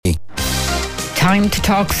Time to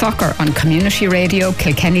talk soccer on Community Radio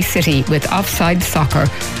Kilkenny City with Offside Soccer,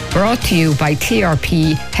 brought to you by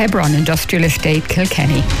TRP Hebron Industrial Estate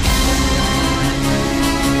Kilkenny.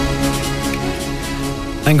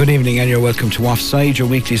 And good evening, and you're welcome to Offside, your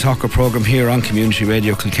weekly soccer programme here on Community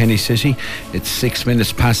Radio Kilkenny City. It's 6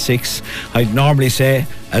 minutes past 6. I'd normally say,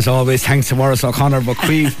 as always, thanks to Morris O'Connor, but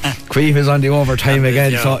Queeve is on the overtime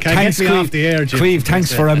again. So thanks, Queeve,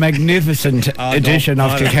 thanks for a magnificent edition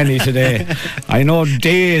of Kilkenny today. I know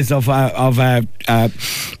days of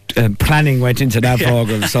planning went into that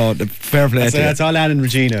programme, so the fair play to you. That's all Anne and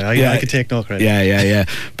Regina. I can take no credit. Yeah.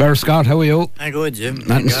 Bear Scott, how are you? I'm good, Jim.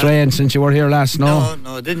 Nothing strange since you were here last, no?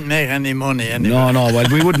 No, didn't make any money anyway. No, well,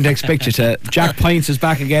 we wouldn't expect you to. Jack Pints is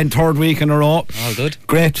back again, third week in a row. All good.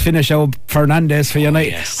 Great finish out Fernandez for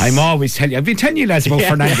United. Yes. I'm always telling you, I've been telling you lads about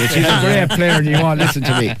Fernandez. He's a great player and you won't listen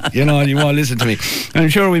to me. You won't listen to me. I'm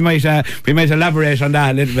sure we might elaborate on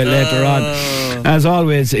that a little bit later on. As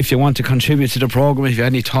always, if you want to contribute to the programme, if you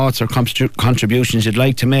have any thoughts or contributions you'd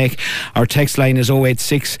like to make, our text line is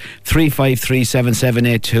 086 353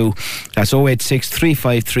 7782. That's 086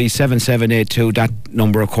 353 7782. That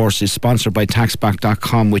number, of course, is sponsored by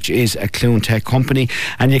taxback.com, which is a Clune Tech company,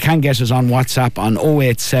 and you can get us on WhatsApp on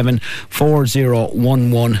 087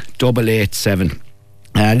 4011 887.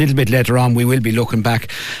 A little bit later on we will be looking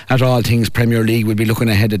back at all things Premier League. We'll be looking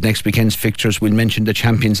ahead at next weekend's fixtures. We'll mention the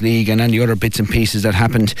Champions League and any other bits and pieces that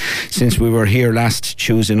happened since we were here last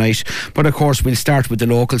Tuesday night. But of course we'll start with the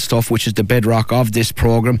local stuff, which is the bedrock of this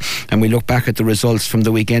programme, and we look back at the results from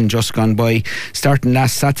the weekend just gone by. Starting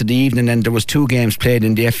last Saturday evening, and there was 2 games played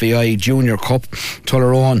in the FAI Junior Cup.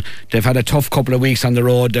 Tullaroan, they've had a tough couple of weeks on the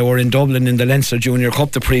road. They were in Dublin in the Leinster Junior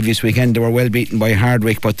Cup the previous weekend. They were well beaten by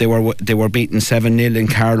Hardwick, but they were beaten 7-0 in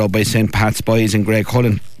Carlow by St. Pat's Boys and Greg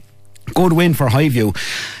Cullen. Good win for Highview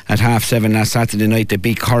at 7:30 last Saturday night. They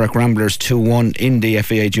beat Cork Ramblers 2-1 in the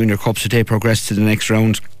FAI Junior Cup, so they progressed to the next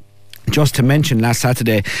round. Just to mention, last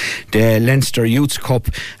Saturday, the Leinster Youths Cup,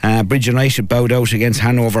 Bridge United bowed out against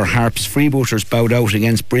Hanover Harps. Freebooters bowed out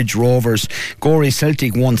against Bridge Rovers. Gorey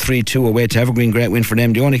Celtic won 3-2 away to Evergreen. Great win for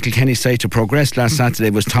them. The only Kilkenny side to progress last Saturday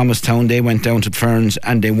was Thomastown. They went down to Ferns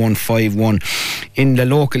and they won 5-1. In the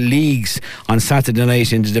local leagues on Saturday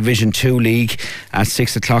night, in the Division 2 League at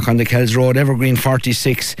 6 o'clock on the Kells Road, Evergreen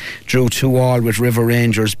 46 drew 2-2 with River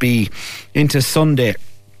Rangers B. Into Sunday,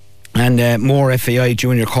 and more FAI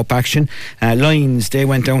Junior Cup action. Lions, they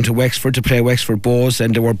went down to Wexford to play Wexford Bows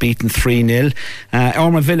and they were beaten 3-0.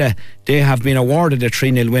 Orma Villa, they have been awarded a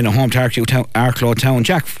 3-0 win at home to Arklow Town.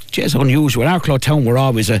 Jack, it's unusual. Arklow Town were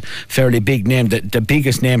always a fairly big name, the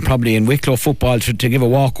biggest name probably in Wicklow football. To give a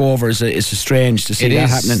walkover is strange to see that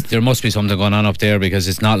happening. There must be something going on up there, because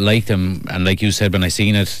it's not like them, and like you said when I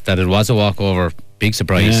seen it, that it was a walkover. Big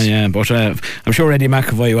surprise. Yeah, but I'm sure Eddie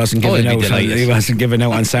McAvoy wasn't giving out. He wasn't giving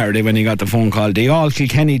out on Saturday when he got the phone call. The All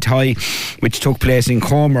Kilkenny tie, which took place in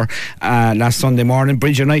Comer last Sunday morning.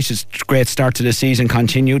 Bridge United's great start to the season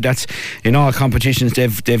continued. That's in all competitions.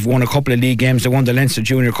 They've won a couple of league games. They won the Leinster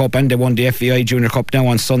Junior Cup and they won the FAI Junior Cup now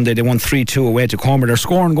on Sunday. They won 3-2 away to Comer. They're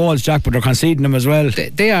scoring goals, Jack, but they're conceding them as well.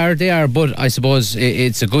 They are. But I suppose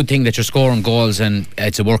it's a good thing that you're scoring goals, and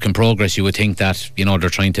it's a work in progress. You would think that they're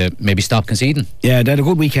trying to maybe stop conceding. Yeah, they had a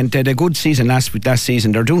good weekend. They had a good season last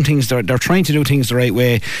season. They're doing things. They're trying to do things the right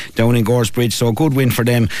way down in Goresbridge. So a good win for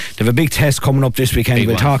them. They have a big test coming up this weekend.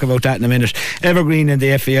 We'll talk about that in a minute. Evergreen in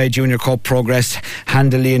the FAI Junior Cup progressed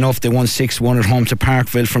handily enough. They won 6-1 at home to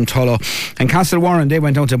Parkville from Tullow. And Castlewarren, they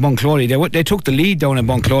went down to Bunclody. They took the lead down in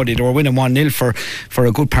Bunclody. They were winning 1-0 for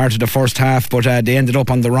a good part of the first half, but they ended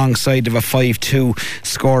up on the wrong side of a 5-2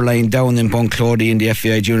 scoreline down in Bunclody in the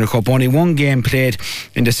FAI Junior Cup. Only one game played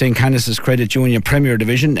in the St. Canice's Credit Junior Premier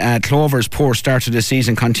Division. Clover's poor start to the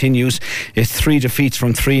season continues. It's 3 defeats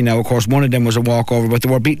from 3 now. Of course, one of them was a walkover, but they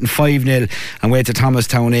were beaten 5-0 and went to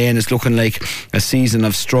Thomastown A, and it's looking like a season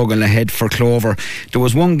of struggle ahead for Clover. There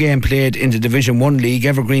was one game played in the Division 1 League.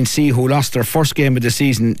 Evergreen C, who lost their first game of the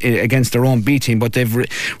season against their own B team, but they've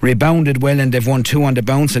rebounded well and they've won 2 on the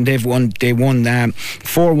bounce, and they won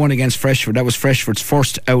 4-1 against Freshford. That was Freshford's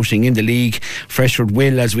first outing in the league. Freshford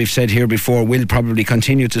will, as we've said here before, will probably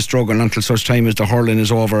continue to struggle until such time as the hurling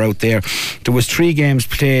is over out there. There was 3 games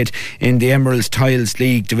played in the Emeralds Tiles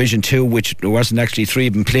League Division 2, which there wasn't actually 3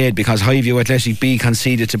 of them played because Highview Athletic B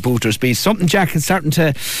conceded to Booters B. Something, Jack, is starting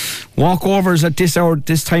to walkovers at this hour,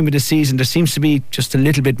 this time of the season. There seems to be just a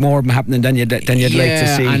little bit more happening than you'd like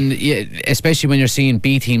to see. And especially when you're seeing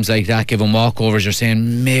B teams like that giving walkovers, you're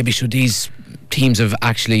saying maybe should these teams have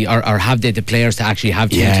actually, or have they the players to actually have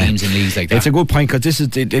two teams in leagues like that? It's a good point, because this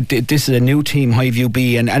is a new team, Highview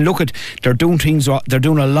B, and look at, they're doing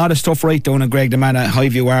a lot of stuff right down in Greg the Man at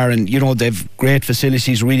Highview are, and they've great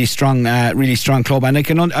facilities, really strong club, and I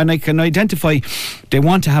can identify they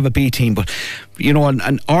want to have a B team, but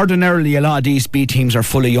and ordinarily a lot of these B teams are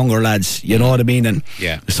full of younger lads, you know what I mean, and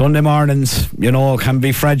Sunday mornings can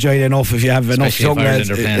be fragile enough if you have enough young lads,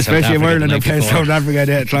 especially if Ireland are playing South Africa at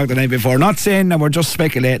 8 o'clock the night before. Not saying that, we're just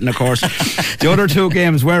speculating, of course. The other two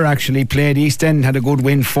games were actually played. East End had a good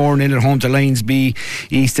win, 4-0 at home to Lions B.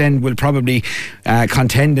 East End will probably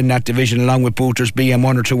contend in that division along with Booters B and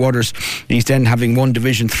one or two others. East End having won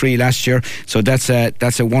Division 3 last year, so that's a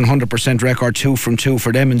 100% record, 2 from 2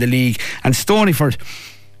 for them in the league. And Stonyford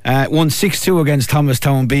won 6-2 against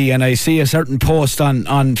Thomastown B, and I see a certain post on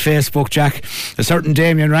Facebook, Jack, a certain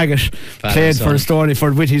Damien Raggett played for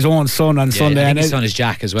Stonyford with his own son on Sunday. I think his son is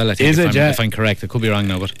Jack as well, I think, if I'm correct. I could be wrong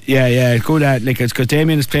now, but good at because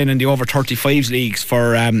Damien is playing in the over 35s leagues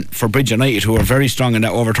for Bridge United, who are very strong in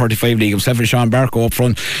that over 35 league. Himself and Sean Barco up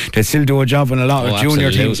front, they still do a job in a lot of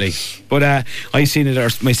junior teams, but I seen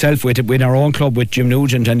it myself with our own club with Jim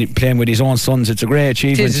Nugent, and playing with his own sons. It's a great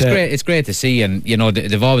achievement. It's great to see, and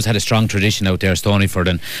they've always had a strong tradition out there, Stonyford,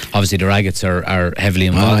 and obviously the Raggets are heavily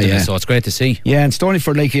involved in it, so it's great to see. Yeah, and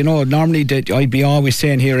Stonyford, normally I'd be always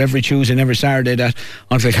saying here every Tuesday and every Saturday that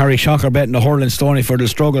Uncle Harry Shocker betting the hurling Stonyford will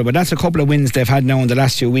struggle, but that's a couple of wins they've had now in the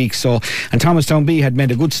last few weeks. So, and Thomastown B had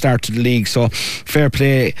made a good start to the league, so fair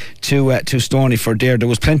play to Stonyford there. There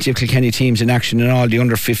was plenty of Kilkenny teams in action in all the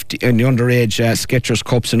under 50 and the underage Skechers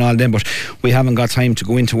Cups and all them, but we haven't got time to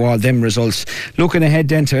go into all them results. Looking ahead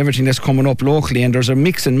then to everything that's coming up locally, and there's a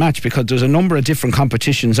mix and match because there's a number of different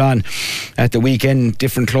competitions on at the weekend,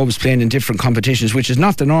 different clubs playing in different competitions, which is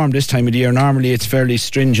not the norm this time of the year. Normally it's fairly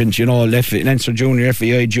stringent, Leinster Junior,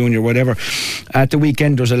 FEI Junior, whatever. At the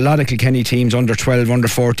weekend there's a lot of Kilkenny teams, under 12, under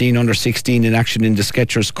 14, under 16 in action in the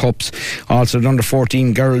Skechers Cups, also the under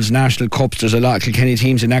 14 Girls National Cups. There's a lot of Kilkenny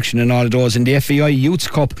teams in action in all of those. In the FEI Youths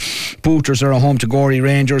Cup, Booters are at home to Gorey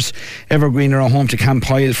Rangers, Evergreen are at home to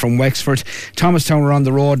Campoyle from Wexford, Thomastown are on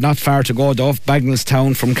the road, not far to go though,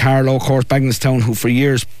 Bagnallstown from Carlow, of course, Bagnallstown, who for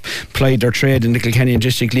years played their trade in the Kilkenny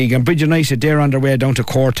District League, and Bridge United, they're on their way down to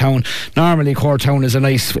Courtown. Normally Courtown is a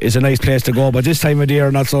nice place to go, but this time of the year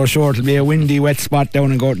I'm not so sure. It'll be a windy, wet spot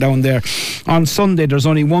down there. On Sunday there's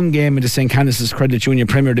only one game in the St. Canice's Credit Union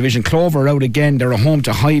Premier Division. Clover are out again. They're at home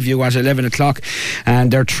to Highview at 11 o'clock,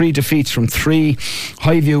 and they're 3 defeats from 3.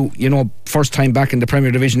 Highview, first time back in the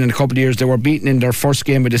Premier Division in a couple of years. They were beaten in their first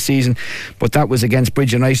game of the season, but that was against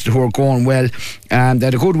Bridge United, who are going well. They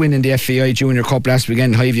had a good win in the FEI Junior Cup last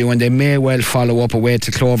weekend, Highview, and they may well follow up away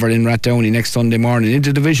to Clover in Rathdowney next Sunday morning.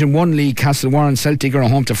 Into Division 1 League, Castlewarren Celtic are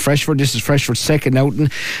home to Freshford. This is Freshford's second outing.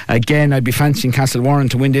 Again, I'd be fancying Castlewarren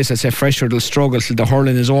to win this. I say Freshford will struggle till the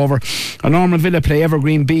hurling is over. And Norman Villa play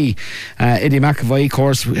Evergreen B. Eddie McAvoy, of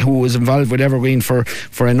course, who was involved with Evergreen for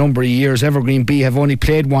a number of years. Evergreen B have only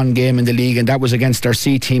played one game in the league, and that was against their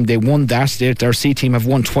C team. They won that. Their C team have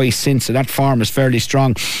won twice since, so that form is fairly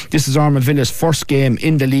strong. This is Armagh Villa's first game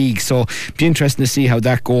in the league, so be interesting to see how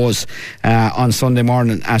that goes on Sunday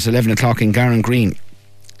morning at 11 o'clock in Garran Green.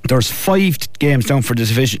 There's 5 games down for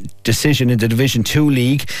the decision in the Division 2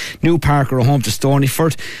 League. New Park are home to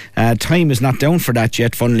Stonyford. Time is not down for that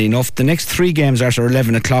yet, funnily enough. The next 3 games are at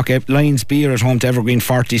 11 o'clock. Lions B are at home to Evergreen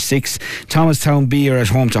 46. Thomastown B are at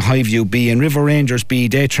home to Highview B. And River Rangers B,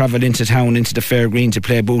 they travel into town, into the Fair Green to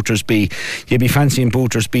play Booters B. You'll be fancying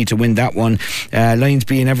Booters B to win that one. Lions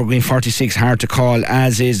B and Evergreen 46 hard to call,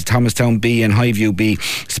 as is Thomastown B and Highview B.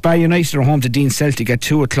 Spa United are home to Dean Celtic at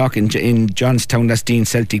 2 o'clock in Johnstown. That's Dean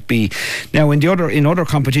Celtic B. Now in other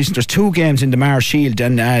competitions there's 2 games in the Mar Shield,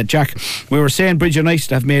 and Jack, we were saying Bridge United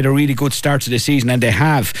have made a really good start to the season, and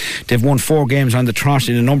they've won 4 games on the trot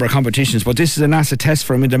in a number of competitions, but this is an acid test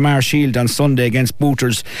for them in the Mar Shield on Sunday against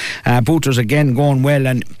Booters. Booters again going well,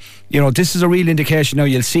 and this is a real indication now.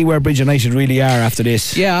 You'll see where Bridge United really are after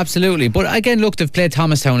this. Yeah, absolutely. But again, look, they've played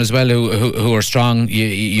Thomastown as well, who are strong,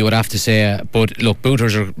 you would have to say. But look,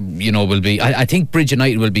 Booters are, will be, I think Bridge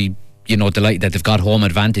United will be, delighted that they've got home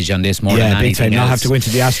advantage on this more than anything else. Yeah, big time. Not have to go into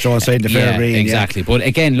the Astro side the Fair Green. Exactly. But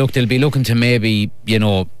again, look, they'll be looking to maybe,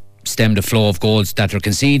 stem the flow of goals that they're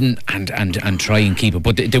conceding and try and keep it,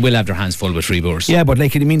 but they will have their hands full with Freeboers. Yeah, but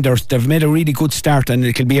they've made a really good start, and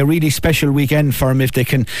it can be a really special weekend for them if they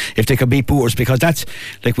can beat Booters, because that's,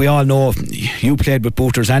 like we all know, you played with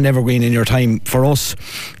Booters and Evergreen in your time. For us,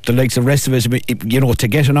 the likes of the rest of us, to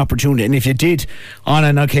get an opportunity, and if you did on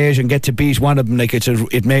an occasion get to beat one of them, it's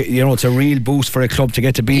a real boost for a club to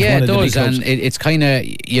get to beat one of the big clubs. And it's kind of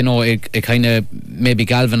it kind of maybe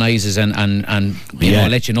galvanises and you know,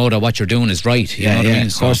 let you know that what you're doing is right. You know what I mean?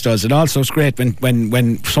 Of course does. And also it's great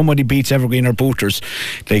when somebody beats Evergreen or Booters,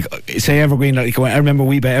 like say Evergreen, like I remember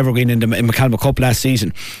we beat Evergreen in McCalma Cup last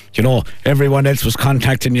season. You know, everyone else was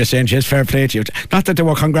contacting you saying, "Yes, fair play to you." Not that they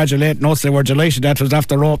were congratulating us; they were delighted. That was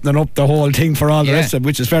after opening up the whole thing for all the rest of it,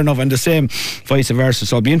 which is fair enough. And the same vice versa.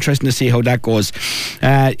 So it'll be interesting to see how that goes.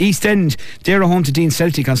 East End, they're home to Dean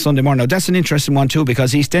Celtic on Sunday morning. Now that's an interesting one too,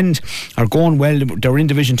 because East End are going well. They're in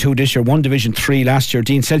Division 2 this year, won Division 3 last year.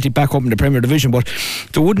 Dean Celtic back up in the Premier Division, but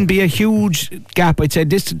there wouldn't be a huge gap. I'd say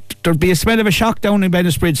there'd be a smell of a shock down in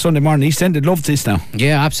Bennettsbridge Sunday morning. East End would love this now.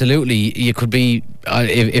 Yeah, absolutely. You could be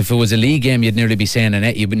if it was a league game, you'd nearly be saying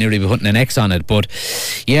you'd nearly be putting an X on it. But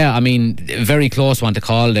yeah, I mean, very close one to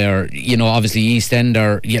call there. You know, obviously East End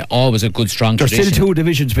are always a good strong There's tradition. still 2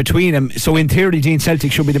 divisions between them, so in theory Dean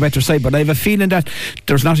Celtic should be the better side, but I have a feeling that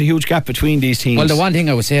there's not a huge gap between these teams. Well, the one thing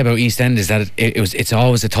I would say about East End is that it's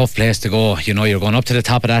always a tough place to go. You know, you're going up to the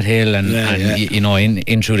top of that hill and you know,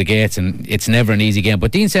 in through the gates, and it's never an easy game.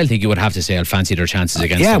 But Dean Celtic, you would have to say, I'll fancy their chances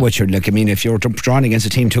against them. Which look, I mean, if you're drawn against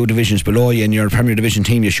a team 2 divisions below you and you're a Premier Division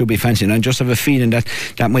team, you should be fancying. I just have a feeling that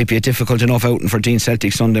might be a difficult enough outing for Dean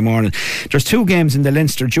Celtic Sunday morning. There's 2 games in the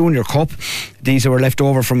Leinster Junior Cup. These were left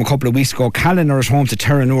over from a couple of weeks ago. Callan are at home to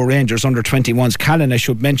Terranure Rangers under 21s. Callan, I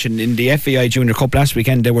should mention, in the FAI Junior Cup last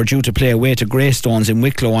weekend, they were due to play away to Greystones in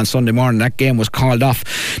Wicklow on Sunday morning. That game was called off.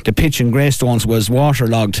 The pitch in Greystones was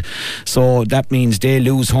waterlogged, so that means they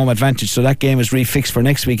lose home advantage. So that game is refixed for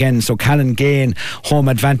next weekend. So Callan gain home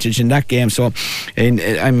advantage in that game. So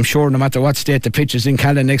I'm sure no matter what state the pitch is in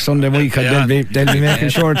Callan next Sunday week, they'll be making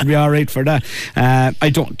sure to be alright for that.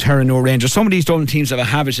 Terranure Rangers. Some of these Dublin teams have a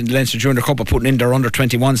habit in the Leinster Junior Cup of putting in their under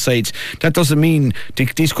 21 sides. That doesn't mean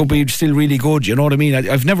these could be still really good. You know what I mean?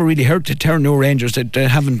 I've never really heard the Terranure Rangers. That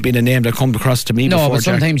haven't been a name that come across to me before. No, but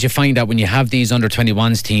sometimes you find that when you have these under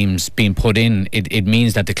 21s teams being put in, it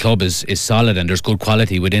means that the club is solid and there's good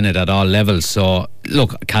quality within it at all levels. So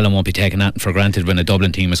look, Callum won't be taking that for granted when a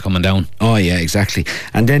Dublin team is coming down. Oh yeah, exactly.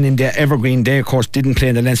 And then in the Evergreen, they of course didn't play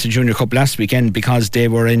in the Leinster Junior Cup last weekend because they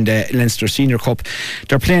were in the Leinster Senior Cup.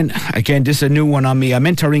 They're playing, again, this is a new one on me. I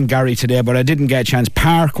meant to ring Gary today, but I didn't get a chance.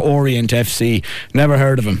 Park Orient FC, never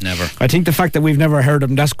heard of him. Never. I think the fact that we've never heard of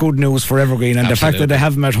him, that's good news for Evergreen. And the fact that they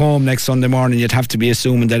have them at home next Sunday morning, you'd have to be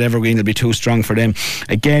assuming that Evergreen will be too strong for them.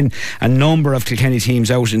 Again, a number of Kilkenny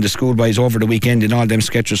teams out in the schoolboys over the weekend in all them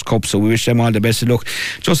Skechers Cups, so we wish them all the best of luck.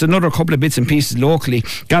 Just another couple of bits and pieces locally.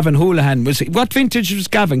 Gavin Houlihan, what vintage was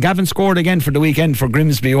Gavin? Gavin scored again for the weekend for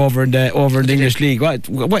Grimsby over in the English League. What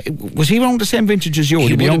was he around the same vintage as you?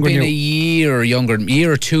 He would have been a year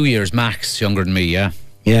or 2 years max younger than me. Yeah,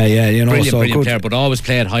 you know, brilliant player, but always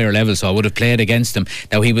play at higher levels. So I would have played against him.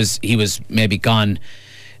 Now he was maybe gone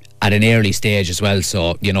at an early stage as well,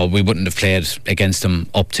 so you know, we wouldn't have played against him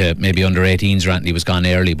up to maybe under 18s or anything. He was gone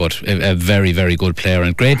early, but a very, very good player,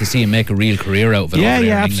 and great to see him make a real career out of it.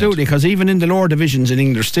 Yeah, absolutely, because even in the lower divisions in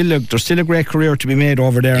England, there's still a great career to be made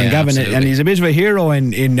over there. And Gavin, and he's a bit of a hero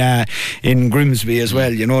in Grimsby as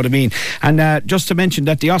well, you know what I mean. And just to mention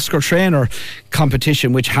that the Oscar Trainer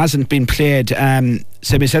competition, which hasn't been played,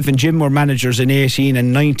 so myself and Jim were managers in 18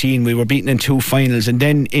 and 19. We were beaten in 2 finals, and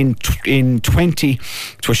then in 20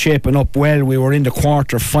 it was shaping up well. We were in the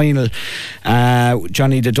quarter final.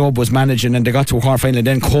 Johnny the Dub was managing, and they got to a quarter final, and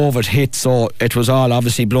then COVID hit, so it was all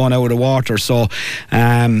obviously blown out of the water. So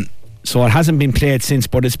it hasn't been played since,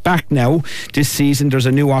 but it's back now this season. There's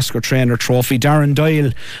a new Oscar Trainer trophy. Darren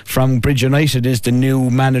Doyle from Bridge United is the new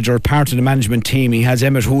manager, part of the management team. He has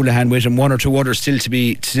Emmett Houlihan with him, 1 or 2 others still to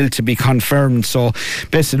be confirmed. So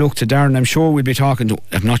best of luck to Darren. I'm sure we'll be talking to,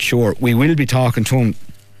 I'm not sure, we will be talking to him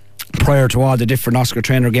prior to all the different Oscar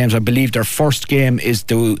Trainer games. I believe their first game is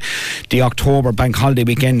the October bank holiday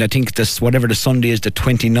weekend. I think whatever the Sunday is, the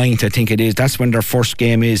 29th, I think it is. That's when their first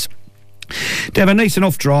game is. They have a nice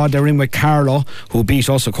enough draw. They're in with Carlow, who beat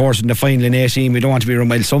us of course in the final in 18. We don't want to be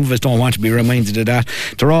reminded, some of us don't want to be reminded of that.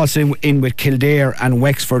 They're also in with Kildare and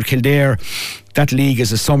Wexford. Kildare, that league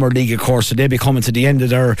is a summer league of course, so they'll be coming to the end of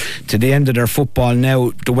their football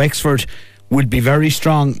now. The Wexford would be very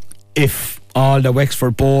strong if all the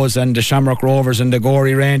Wexford Bows and the Shamrock Rovers and the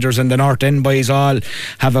Gorey Rangers and the North End boys all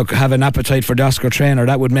have an appetite for the Oscar Trainer.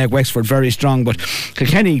 That would make Wexford very strong. But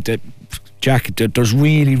Kilkenny, Jack, there's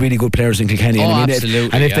really, really good players in Kilkenny. Absolutely.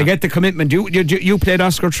 And if they get the commitment, you played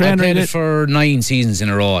Oscar Traynor. I played it for 9 seasons in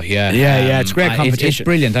a row. Yeah, it's great competition. It's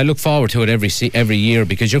brilliant. I look forward to it every year,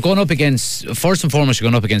 because you're going up against, first and foremost, you're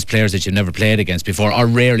going up against players that you've never played against before or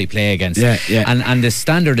rarely play against. Yeah. And the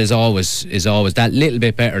standard is always that little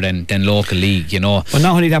bit better than local league. Well,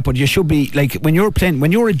 not only that, but you should be like when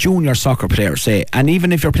you're a junior soccer player, say, and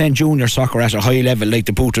even if you're playing junior soccer at a high level, like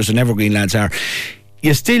the Booters and Evergreen lads are,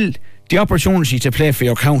 you still. The opportunity to play for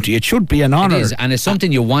your county, it should be an honour. It is, and it's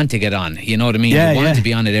something you want to get on. You know what I mean? You want to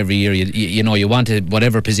be on it every year. You want to,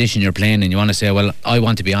 whatever position you're playing, and you want to say, well, I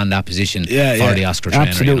want to be on that position for the Oscar Traynor.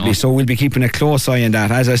 Absolutely. So we'll be keeping a close eye on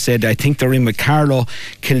that. As I said, I think they're in with Carlow,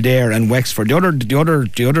 Kildare and Wexford. The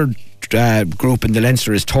other group in the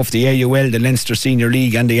Leinster is tough. The AUL, the Leinster Senior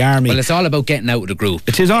League and the Army. Well, it's all about getting out of the group.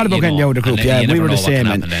 It is all about getting out of the group. We were the same.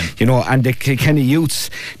 And the Kilkenny Youths,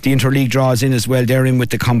 the Interleague draws in as well. They're in with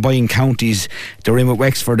the combined counties. They're in with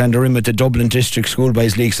Wexford and they're in with the Dublin District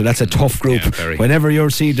Schoolboys League. So that's a tough group. Whenever you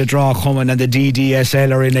see the draw coming and the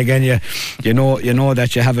DDSL are in again, you know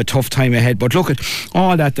that you have a tough time ahead. But look, at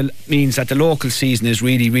all that means that the local season is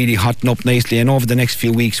really, really hotting up nicely. And over the next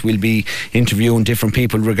few weeks, we'll be interviewing different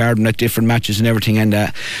people regarding it, different matches and everything. And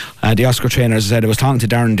the Oscar Traynor, as I said, I was talking to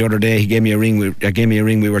Darren the other day. He gave me a ring.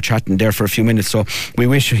 We were chatting there for a few minutes. So we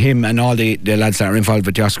wish him and all the lads that are involved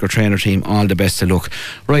with the Oscar Traynor team all the best of luck.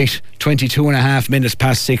 Right, 22.5 minutes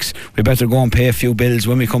past 6. We better go and pay a few bills.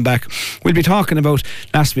 When we come back, we'll be talking about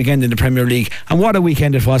last weekend in the Premier League, and what a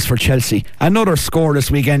weekend it was for Chelsea. Another scoreless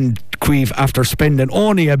weekend, Queeve, after spending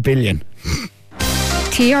only $1 billion.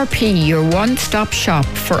 TRP, your one-stop shop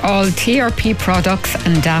for all TRP products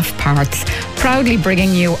and DAF parts. Proudly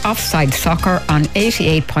bringing you Offside Soccer on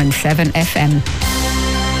 88.7 FM.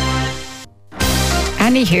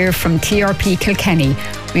 Annie here from TRP Kilkenny.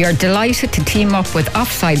 We are delighted to team up with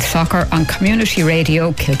Offside Soccer on Community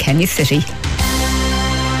Radio Kilkenny City.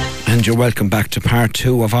 And you're welcome back to part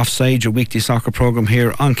 2 of Offside, your weekly soccer programme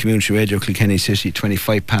here on Community Radio Kilkenny City.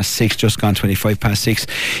 25 past 6, just gone 25 past 6.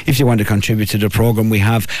 If you want to contribute to the programme, we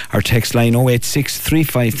have our text line 086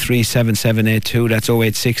 353 7782. That's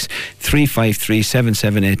 086 353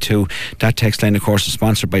 7782. That text line, of course, is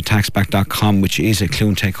sponsored by taxback.com, which is a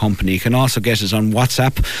Clune Tech company. You can also get us on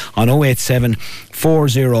WhatsApp on 087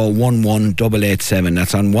 4011 887.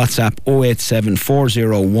 That's on WhatsApp 087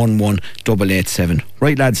 4011 887.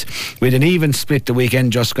 Right, lads, we had an even split the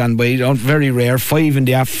weekend just gone by. Very rare. 5 in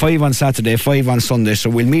the app, 5 on Saturday, 5 on Sunday. So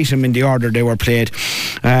we'll meet them in the order they were played.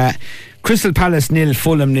 Crystal Palace 0,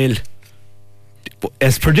 Fulham 0.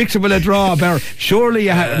 As predictable a draw, surely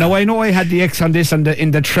you had. Now I know I had the X on this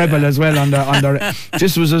in the treble as well. On the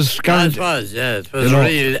this was as it was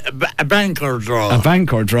really a banker draw. A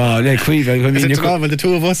banker draw. Yeah, well, the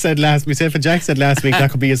two of us said myself and Jack said last week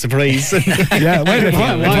that could be a surprise. Yeah, well,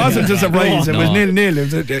 it wasn't a surprise. It was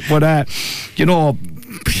 0-0. But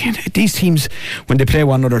these teams, when they play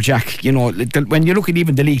one another, Jack, when you look at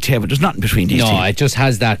even the league table, there's nothing between these teams. No, it just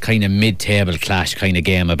has that kind of mid-table clash kind of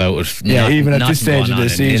game about it. Even at this stage of the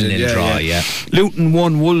season. Draw. Luton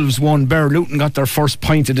won, Wolves won. Luton got their first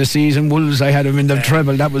point of the season. Wolves, I had them in the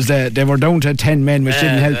treble. That was they were down to 10 men, which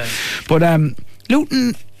didn't help. But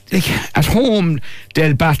Luton, at home,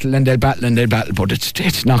 they'll battle, but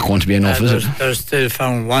it's not going to be enough, is it? They're still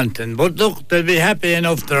found wanting. But look, they'll be happy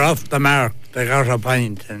enough they're off the mark. They got a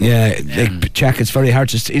point. Jack, it's very hard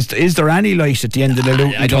to. Is there any light at the end of the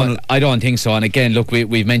Luton tunnel? I don't think so. And again, look,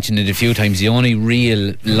 we've mentioned it a few times. The only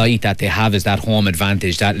real light that they have is that home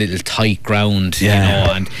advantage, that little tight ground.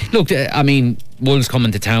 And look, I mean, Wolves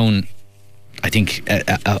coming to town, I think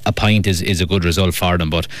a point is a good result for them,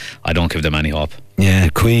 but I don't give them any hope. Yeah,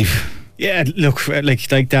 Queeve. Yeah, look, like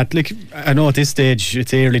that. Like, I know at this stage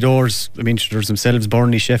it's early doors. I mean, there's themselves,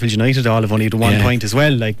 Burnley, Sheffield United, all have only the 1 point as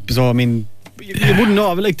well. Like, so I mean, you wouldn't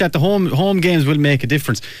know like that. The home games will make a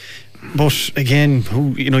difference. But again,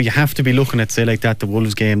 you have to be looking at, say, like that, the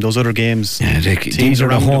Wolves game, those other games. Yeah, these are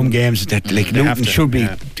the home games that Luton should be.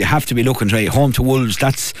 They have to be looking right home to Wolves.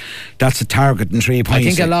 That's a target and 3 points. I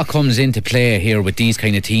think a lot comes into play here with these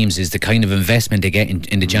kind of teams is the kind of investment they get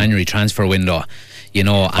in the January transfer window.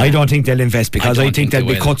 I don't think they'll invest because I think they'll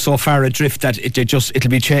be cut so far adrift that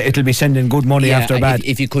it'll be sending good money after bad.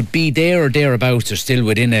 If you could be there or thereabouts or still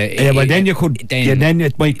within then you could. Then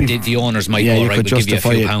it might be. The owners might go right. We'll give you a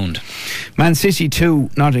few pound. Man City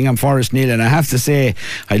 2, Nottingham Forest 0, and I have to say,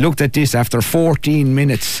 I looked at this after 14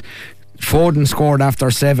 minutes. Foden scored after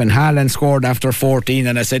 7, Haaland scored after 14,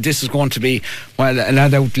 and I said this is going to be, well, a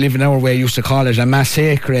lad out living our way used to call it a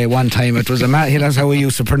massacre one time. It was that's how we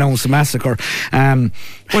used to pronounce the massacre.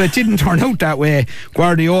 But it didn't turn out that way.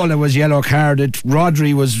 Guardiola was yellow carded,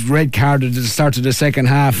 Rodri was red carded at the start of the second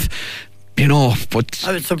half. But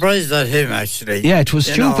I was surprised at him, actually. Yeah, it was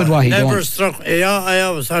stupid what he never done. struck. I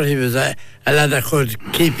always thought he was a lad that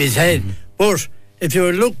could keep his head. But if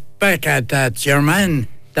you look back at that, your man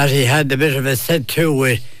that he had a bit of a set to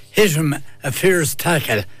with hit him a fierce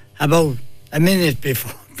tackle about a minute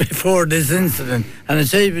before this incident, and I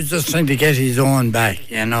say he was just trying to get his own back,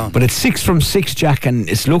 But it's 6 from 6, Jack, and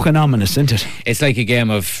it's looking ominous, isn't it? It's like a game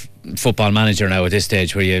of Football Manager now at this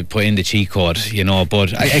stage, where you put in the cheat code,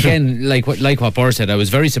 But again, like what Burr said, I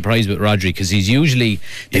was very surprised with Rodri, because he's usually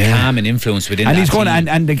the calm and influence within. And that he's going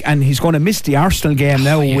team. and he's going to miss the Arsenal game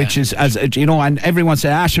now, which is, as and everyone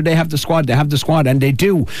said, sure, they have the squad, and they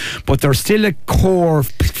do, but there's still a core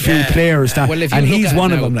few players that, and he's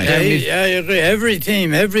one of them. I agree. Every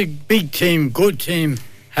team, every big team, good team,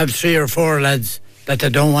 have 3 or 4 lads that they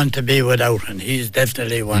don't want to be without, and he's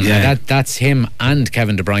definitely one. Yeah, that's him and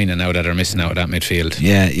Kevin De Bruyne now that are missing out of that midfield.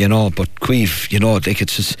 Yeah, but Queeve, like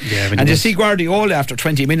it's just. Yeah, and you see Guardiola after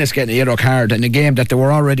 20 minutes getting a yellow card in a game that they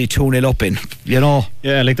were already 2-0 up in.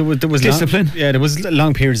 Yeah, like there was discipline. There was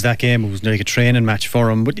long periods that game. It was like a training match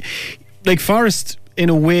for him, but like Forest, in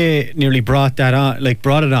a way, nearly brought it on. Like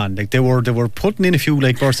they were putting in a few,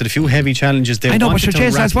 like Burr said, a few heavy challenges. I know, but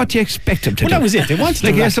Jason, that's what you expect them to do. That was it. They wanted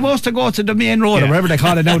like, you're supposed to go to the main road or wherever they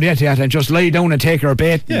call it now, and just lie down and take your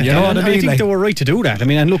bait. Yeah, you know what I mean? I think they were right to do that. I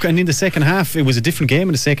mean, and in the second half, it was a different game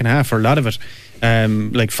in the second half for a lot of it.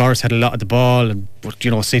 Like Forest had a lot of the ball, but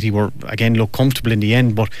City were again looked comfortable in the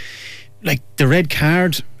end. But like the red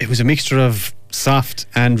card, it was a mixture of soft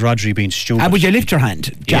and Rodri being stupid. Would you lift your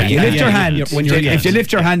hand, Jack? You lift your hand. If you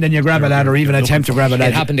lift your hand and you grab a lad, or even attempt to grab a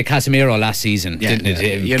lad. It happened to Casemiro last season, didn't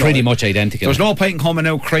it? Pretty much identical. There's no point in coming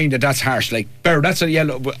out crying that's harsh. Like, Bear, that's a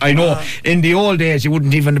yellow. I know in the old days there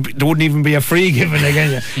wouldn't even be a free given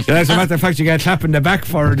again. As a matter of fact, you get clapped in the back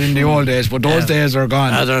for it in the old days, but those days are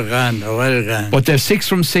gone. They're gone. They're well gone. But they're 6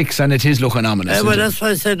 from 6, and it is looking ominous. Well, that's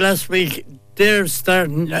what I said last week. They're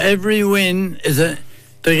starting. Every win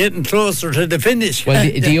they're getting closer to the finish. Well,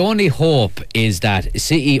 the only hope is that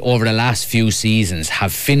City over the last few seasons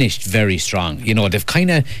have finished very strong. They've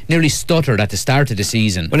kind of nearly stuttered at the start of the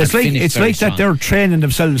season. Well, it's like that they're training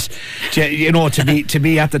themselves, to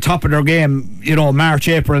be at the top of their game. March,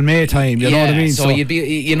 April, May time. You know what I mean? So you'd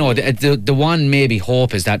be, the one maybe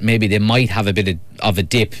hope is that maybe they might have a bit of a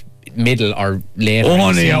dip. Middle or later.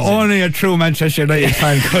 Only a true Manchester United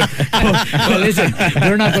fan could. Well, listen,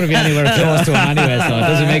 they're not going to be anywhere close to him anyway, so it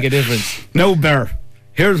doesn't make a difference. No, Bear.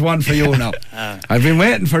 Here's one for you now. I've been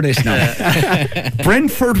waiting for this now.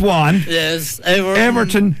 Brentford won. Yes.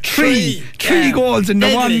 Everton 3 goals in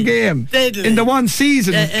the one game. Deadly. In the one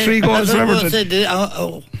season, 3 goals for Everton.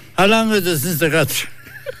 How long is it since they got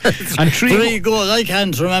and 3 goals? I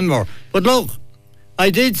can't remember. But look, I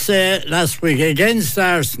did say last week against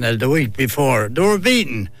Arsenal the week before, they were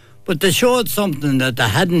beaten, but they showed something that they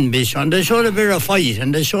hadn't been shown. They showed a bit of fight,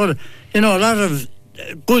 and they showed, a lot of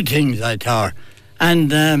good things, I thought. And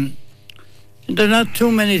there are not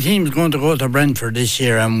too many teams going to go to Brentford this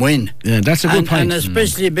year and win. Yeah, that's a good point. And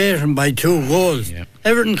especially beaten by 2 goals. Yeah.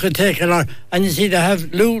 Everton could take a lot. And you see, they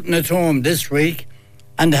have Luton at home this week,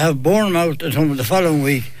 and they have Bournemouth at home the following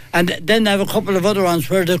week. And then they have a couple of other ones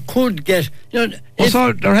where they could get, so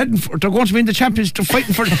they're going to be in the Champions, to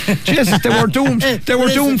fighting for. Jesus, they were doomed. They were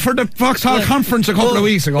doomed for the Vauxhall Conference a couple of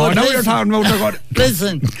weeks ago. I know you're talking about. They're going.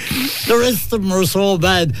 Listen, the rest of them are so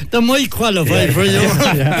bad. They might qualify for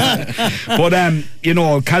Europe.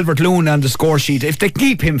 But Calvert-Lewin on the score sheet, if they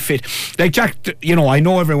keep him fit, like Jack, I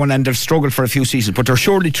know everyone and they've struggled for a few seasons, but they're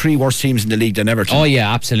surely 3 worse teams in the league than Everton. Oh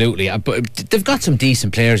yeah, absolutely. But they've got some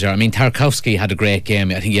decent players there. I mean, Tarkowski had a great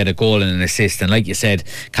game. I think he had a goal and an assist, and like you said,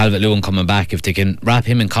 Calvert-Lewin coming back, if they can wrap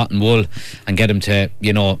him in cotton wool and get him to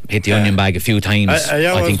hit the onion bag a few times,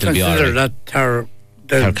 I think they'll be alright.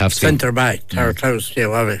 That the centre back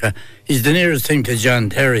Tarkowski, he's the nearest thing to John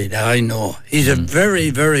Terry that I know. He's a very,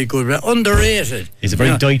 very good, underrated. He's a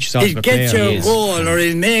very Deutsch sort of a player. He'll get you a goal, or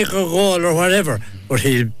he'll make a goal or whatever, but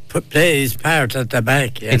he'll play his part at the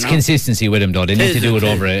back. It's consistency with him, though. They need to do it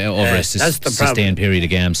over a sustained period of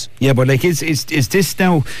games. Yeah, but like, is this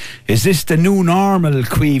now? Is this the new normal,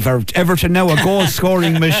 Queeve? Or Everton now a goal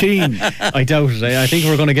scoring machine? I doubt it. I think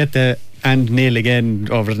we're going to get the and nil again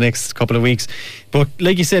over the next couple of weeks. But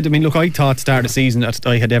like you said, I mean, look, I thought start of the season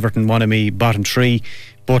I had Everton one of me bottom 3.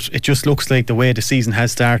 but it just looks like the way the season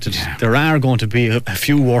has started, there are going to be a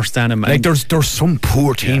few worse than him. Like there's some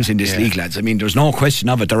poor teams in this league, lads. I mean, there's no question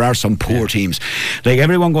of it. There are some poor teams. Like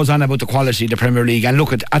everyone goes on about the quality of the Premier League, and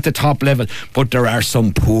look at the top level, but there are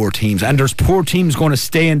some poor teams, and there's poor teams going to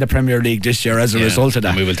stay in the Premier League this year as a result of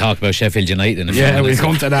that. And we will talk about Sheffield United in a few minutes. We'll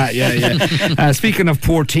come to that. Speaking of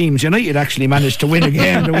poor teams, United actually managed to win a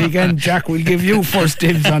game the weekend. Jack, we'll give you first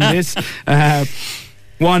dibs on this.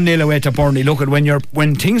 1-0 away to Burnley. Look at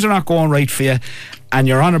when things are not going right for you and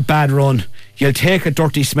you're on a bad run, you'll take a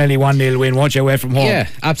dirty, smelly 1-0 win, won't you, away from home? Yeah,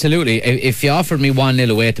 absolutely. If you offered me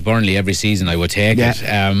 1-0 away to Burnley every season, I would take it.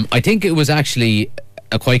 I think it was actually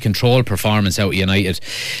a quite controlled performance out of United.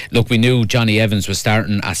 Look, we knew Johnny Evans was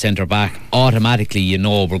starting at centre back. Automatically,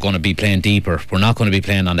 we're going to be playing deeper. We're not going to be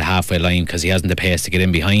playing on the halfway line because he hasn't the pace to get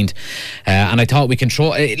in behind. And I thought we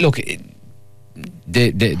control. Look,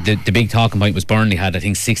 the big talking point was Burnley had, I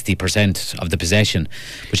think, 60% of the possession.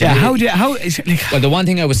 Well, the one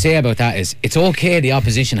thing I would say about that is it's okay the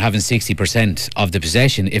opposition having 60% of the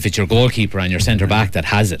possession if it's your goalkeeper and your centre back that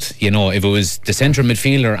has it. If it was the centre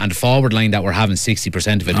midfielder and the forward line that were having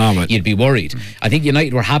 60% of it, you'd be worried. I think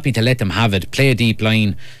United were happy to let them have it, play a deep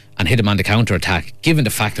line and hit him on the counter-attack. Given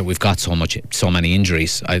the fact that we've got so many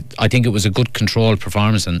injuries, I think it was a good controlled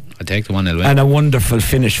performance, and I take the 1-0 win. And a wonderful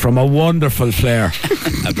finish from a wonderful player.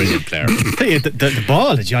 A brilliant player. The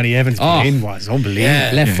ball that Johnny Evans put in was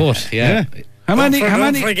unbelievable. Left foot, How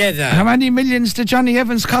many millions did Johnny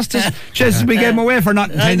Evans cost us? Just we gave him away for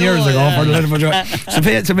nothing 10 years ago for a little bit.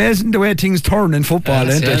 It's amazing the way things turn in football,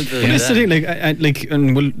 isn't it? But this is the thing,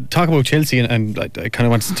 and we'll talk about Chelsea, and I kind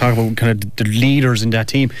of want to talk about kind of the leaders in that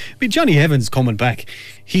team. I mean, Johnny Evans coming back.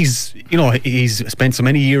 He's spent so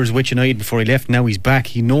many years with United before he left. Now he's back.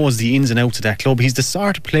 He knows the ins and outs of that club. He's the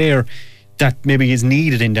sort of player that maybe is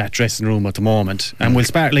needed in that dressing room at the moment, and will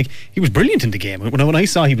start. He was brilliant in the game. When I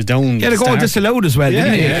saw he was down, the goal disallowed as well.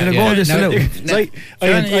 The goal disallowed.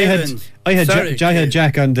 I had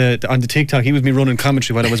Jack on the TikTok. He was me running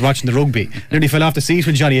commentary while I was watching the rugby. Nearly fell off the seat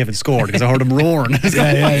when Johnny Evans scored because I heard him roaring.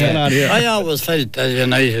 I always felt that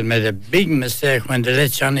United made a big mistake when they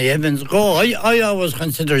let Johnny Evans go. I always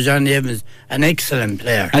consider Johnny Evans an excellent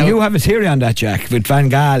player. And you have a theory on that, Jack, with Van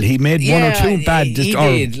Gaal. He made one or two bad. He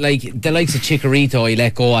did. Like the likes of Chicharito, he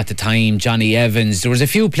let go at the time. Johnny Evans. There was a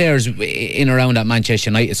few players in around that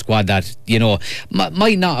Manchester United squad that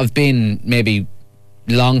might not have been maybe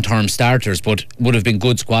long-term starters, but would have been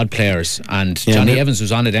good squad players, and Johnny Evans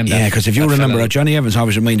was one of them. Because if you remember, Johnny Evans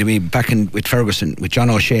always reminded me back with Ferguson, with John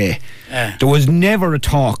O'Shea. There was never a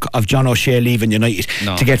talk of John O'Shea leaving United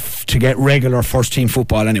to get regular first-team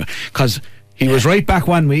football anyway, because he was right back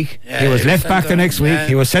one week, he was left back the next week,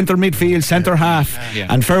 he was centre midfield, centre half,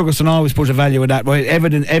 and Ferguson always put a value in that. Well,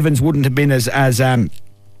 Evans wouldn't have been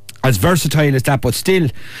as versatile as that, but still,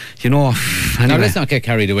 anyway. Now let's not get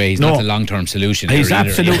carried away. He's not a long-term solution. He's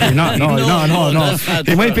absolutely not. No.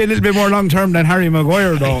 He might be a little bit more long-term than Harry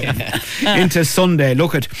Maguire, though. Into Sunday.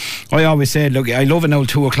 I always said, I love an old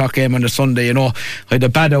 2:00 game on a Sunday. I had a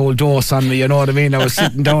bad old dose on me. You know what I mean? I was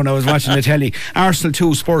sitting down, I was watching the telly. Arsenal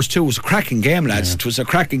 2, Spurs 2. It was a cracking game, lads. It was a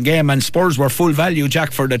cracking game, and Spurs were full value,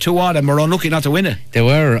 Jack, for the two of them. Were unlucky not to win it. They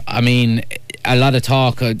were. I mean, a lot of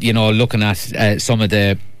talk. Looking at some of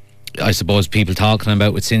the, I suppose, people talking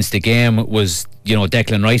about it since the game was,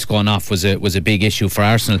 Declan Rice going off was a big issue for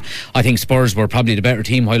Arsenal. I think Spurs were probably the better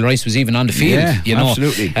team while Rice was even on the field.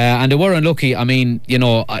 Absolutely. And they were unlucky. I mean,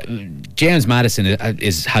 James Maddison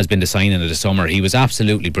has been the signing of the summer. He was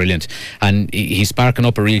absolutely brilliant, and he's sparking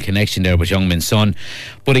up a real connection there with Youngmin's son.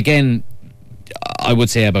 But again, I would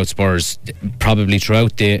say about Spurs, probably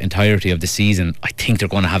throughout the entirety of the season, I think they're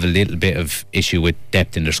going to have a little bit of issue with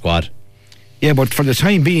depth in their squad. Yeah, but for the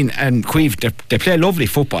time being, and Queeve, they play lovely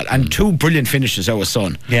football, and two brilliant finishes out of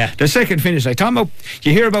Son. Yeah. The second finish,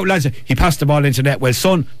 you hear about lads, he passed the ball into net. Well,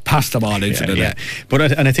 Son passed the ball into the net.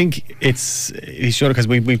 But I think he's sure, because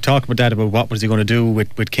we've talked about that, about what was he going to do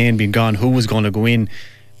with Kane being gone, who was going to go in.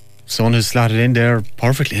 Son has slotted in there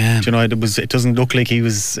perfectly. It doesn't look like he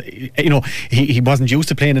was, he wasn't used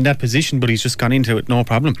to playing in that position, but he's just gone into it no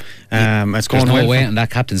problem. It's going There's no way on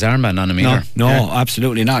that captain's armband on him either. No,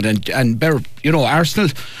 absolutely not. And Arsenal,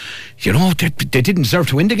 they didn't deserve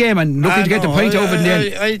to win the game, and looking to get the point over in the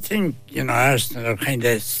end. I think Arsenal are kind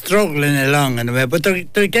of struggling along in a way, but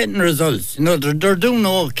they're getting results. They're doing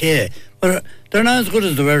okay, but they're not as good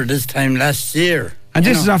as they were this time last year. And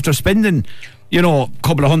this is after spending a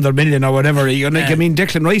couple of 100 million or whatever. I mean,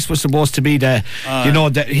 Declan Rice was supposed to be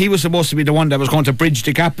he was supposed to be the one that was going to bridge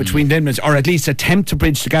the gap between them, or at least attempt to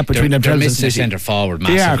bridge the gap between themselves and City. Centre forward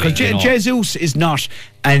massively. Yeah, because Jesus is not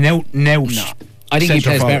an out and out I think he centre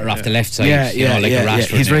plays forward. better off the left side. Yeah, you know, like a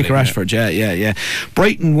Rashford. He's like Rashford. Yeah.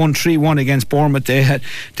 Brighton won 3-1 against Bournemouth.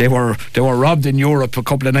 They were robbed in Europe a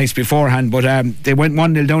couple of nights beforehand, but they went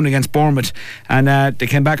 1-0 down against Bournemouth, and they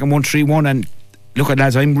came back and won 3-1. And look at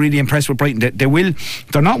lads, I'm really impressed with Brighton.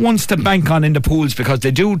 They're not ones to bank on in the pools, because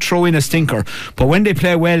they do throw in a stinker, but when they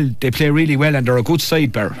play well, they play really well, and they're a good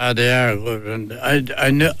side, Bear. They are good,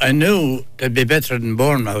 and I knew they'd be better than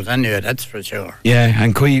Bournemouth anyway, that's for sure. Yeah,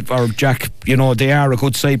 and Queeve or Jack, you know, they are a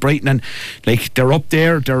good side, Brighton, and like they're up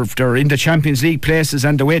there, they're in the Champions League places,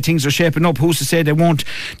 and the way things are shaping up, who's to say they won't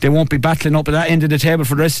be battling up at that end of the table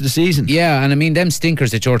for the rest of the season? Yeah, and I mean, them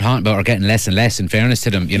stinkers that you're talking about are getting less and less, in fairness to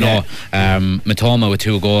them, you know. Matoma with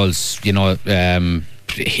 2 goals, you know,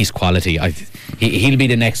 he's quality. He'll be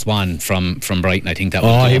the next one from Brighton. I think that.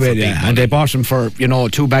 He will. Yeah, and they bought him for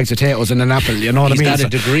 2 bags of potatoes and an apple. You know what I mean? He's got a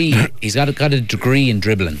degree. He's got a degree in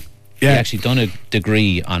dribbling. Yeah. He actually done a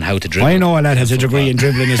degree on how to dribble. I know a lad has a degree in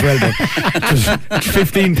dribbling as well, but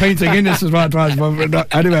 15 pints of Guinness is what it was.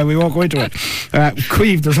 But anyway, we won't go into it.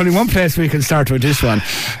 Queeve, there's only one place we can start with this one.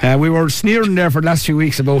 We were sneering there for the last few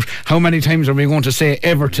weeks about how many times are we going to say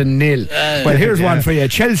Everton 0. Well, here's one for you: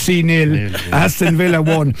 Chelsea 0, Aston Villa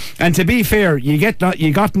 1. And to be fair, you got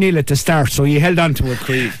 0 at the start, so you held on to it,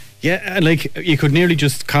 Queeve. Yeah, like you could nearly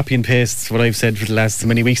just copy and paste what I've said for the last so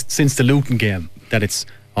many weeks since the Luton game, that it's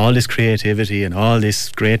all this creativity and all this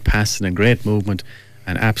great passing and great movement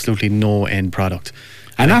and absolutely no end product.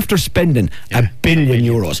 And after spending €1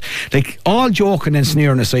 billion, like, all joking and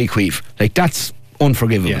sneering aside, Queeve, like, that's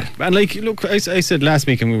unforgivable. Yeah, and like, look, I said last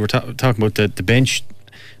week, and we were talking about the bench,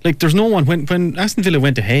 like, there's no one, when Aston Villa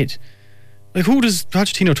went ahead, like, who does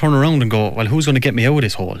Pochettino turn around and go, well, who's going to get me out of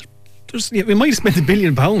this hole? We might have spent £1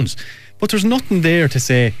 billion, but there's nothing there to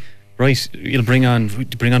say, right, you'll bring on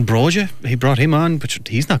Broja. He brought him on, but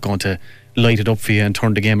he's not going to light it up for you and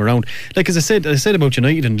turn the game around. Like, as I said about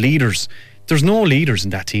United and leaders, there's no leaders in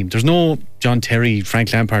that team. There's no John Terry,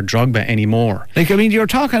 Frank Lampard, Drogba anymore. Like, I mean, you're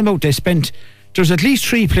talking about there's at least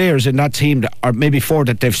 3 players in that team, or maybe 4,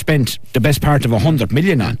 that they've spent the best part of 100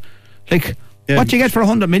 million on. Like, what do you get for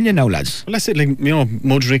 100 million now, lads? Well, that's it. Like, you know,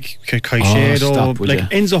 Mudryk, Caicedo,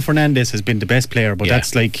 Enzo Fernandez has been the best player, but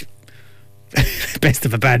that's like best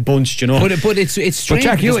of a bad bunch, you know. But it's strange.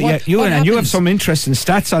 But Jack, you have some interesting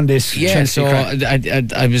stats on this. Yeah, Chelsea so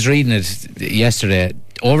I was reading it yesterday.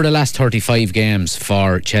 Over the last 35 games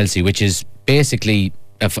for Chelsea, which is basically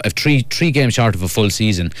a three games short of a full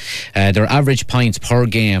season, their average points per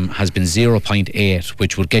game has been 0.8,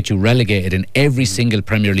 which would get you relegated in every single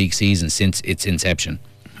Premier League season since its inception.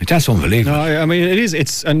 That's unbelievable. No, I mean, it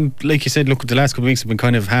is. And like you said, look, the last couple of weeks I've been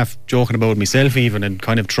kind of half joking about myself even, and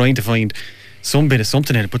kind of trying to find some bit of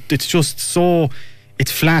something in it, but it's just so,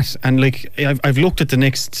 it's flat. And like, I've looked at the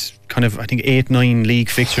next kind of, I think, 8-9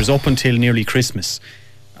 league fixtures up until nearly Christmas.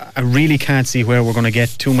 I really can't see where we're going to get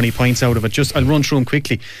too many points out of it. I'll run through them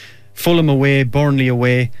quickly. Fulham away, Burnley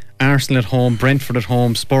away, Arsenal at home, Brentford at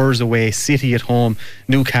home, Spurs away, City at home,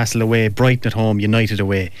 Newcastle away, Brighton at home, United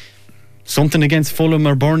away. Something against Fulham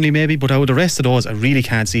or Burnley maybe, but out of the rest of those, I really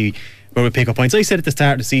can't see where we pick up points. I said at the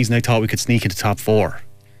start of the season I thought we could sneak into top 4.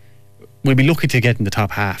 We'll be lucky to get in the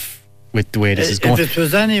top half with the way this is going. If it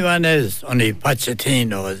was anyone else, only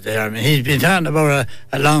Pochettino is there. I mean, he's been talking about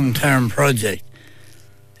a long-term project.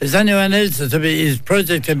 Is anyone else his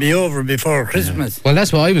project to be over before Christmas? Well,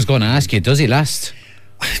 that's what I was going to ask you. Does he last?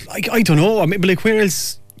 I don't know. I mean, but like, where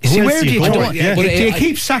else? Where do you go? But you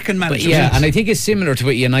keep sacking managers. Yeah, and I think it's similar to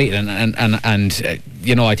what United and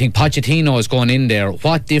you know, I think Pochettino is going in there.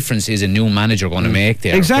 What difference is a new manager going to make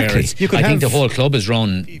there? Exactly. I think the whole club is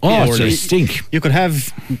run. It's a stink. You could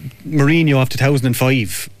have Mourinho after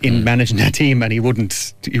 2005 in managing that team, and he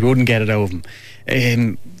wouldn't get it out of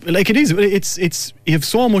him. Like, it is, it's you have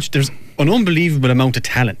so much. There's an unbelievable amount of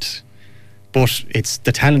talent, but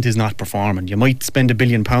the talent is not performing. You might spend £1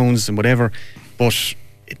 billion and whatever, but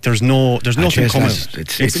there's nothing coming.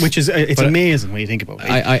 It's amazing when you think about it.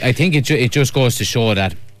 I think it just goes to show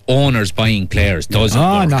that owners buying players doesn't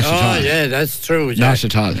work. Not at all. Yeah, that's true, Jack. Not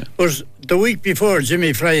at all. But the week before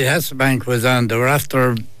Jimmy Friday Hasselbank was on, they were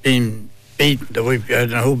after being beaten the week. I don't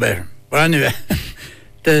know who better. But anyway,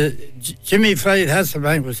 Jimmy Friday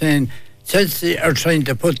Hasselbank was saying Chelsea are trying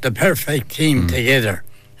to put the perfect team together,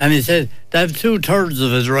 and he said they have 2/3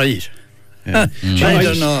 of it right. Yeah. I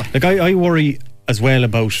don't know. Like, I worry as well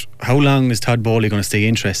about how long is Todd Bowley going to stay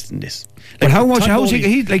interested in this. But how much? Todd How's Bowley-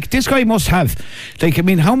 he? Like this guy must have. Like I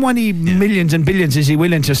mean, how many millions and billions is he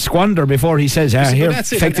willing to squander before he says, But "Here,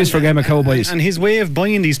 that's it. take this for a game of Cowboys"? And his way of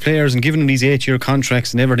buying these players and giving them these 8-year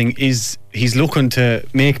contracts and everything is he's looking to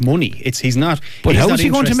make money. He's not. But he's how not is he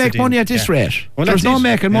going to make interested money in- at this rate? Well, There's that's no it.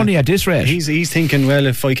 making money at this rate. He's thinking, well,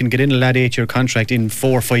 if I can get in a lad 8-year contract in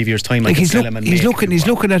 4 or 5 years' time, I Like can he's, sell him and he's make looking. He's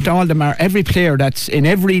looking at all the every player that's in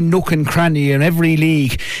every nook and cranny in every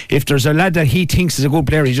league. If there's a lad that he thinks is a good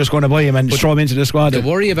player, he's just going to buy him and throw him into the squad. The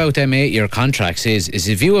worry about them 8-year contracts is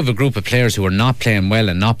if you have a group of players who are not playing well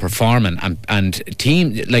and not performing, and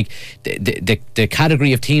team like the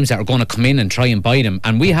category of teams that are going to come in and try and buy them,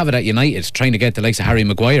 and we have it at United trying to get the likes of Harry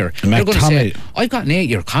Maguire. They're going to say, I've got an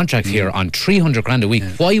 8-year contract here on 300 grand a week.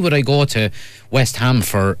 Why would I go to West Ham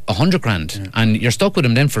for 100 grand? And you're stuck with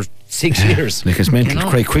him then for 6 years. Like it's mental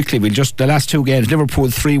quite quickly. We'll just the last 2 games, Liverpool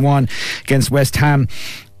 3-1 against West Ham.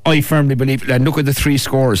 I firmly believe, and look at the 3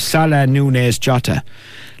 scores: Salah, Núñez, Jota.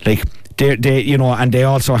 Like they you know, and they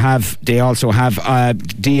also have Diaz,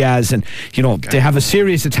 and you know they have a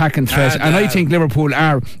serious attacking threat. And I think Liverpool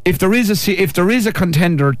are, if there is a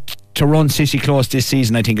contender to run City close this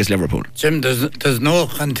season, I think it's Liverpool. Jim, there's no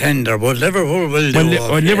contender, but Liverpool will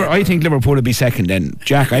do. I think Liverpool will be second then,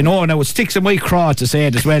 Jack. I know now it sticks in my craw to say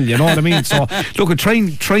it as well, you know what I mean? So look, try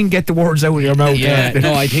and get the words out of your mouth. Yeah,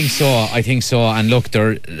 no, I think so. And look,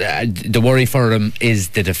 the worry for them is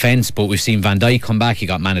the defence, but we've seen Van Dijk come back. He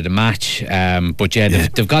got man of the match. But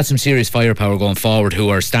they've got some serious firepower going forward who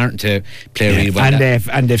are starting to play really well.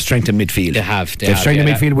 And they've strengthened midfield. They've strengthened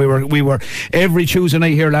midfield. We were every Tuesday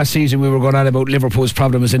night here last season we were going on about Liverpool's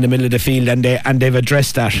problems in the middle of the field, and they've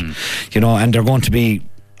addressed that, you know, and they're going to be.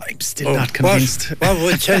 I'm still not convinced. What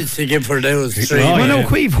would Chelsea give for those 3? Well, no,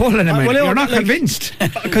 Queeve, hold on a minute. You're not convinced.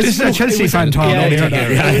 This is a Chelsea fan talk.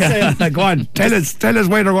 Go on, tell us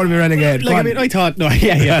why they're going to be relegated. Like, I mean, I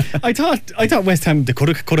thought West Ham they could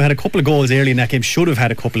have had a couple of goals early in that game. Should have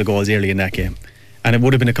had a couple of goals early in that game, and it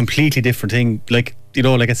would have been a completely different thing. Like, you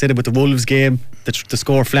know, like I said about the Wolves game, the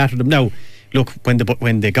score flattered them. Now, look,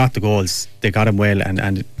 when they got the goals, they got them well,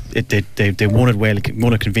 and they won it well,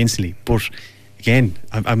 won it convincingly. But again,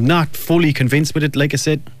 I'm not fully convinced with it. Like I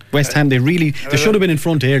said, West Ham, they should have been in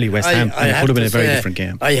front early, West Ham, and it could have been a very different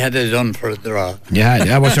game. I had it done for a draw. Yeah,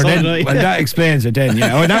 that was then. Well, that explains it then.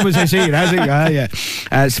 Yeah, that was I see it.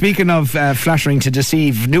 Yeah. Speaking of flattering to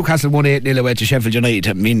deceive, Newcastle won 8-0 away to Sheffield United.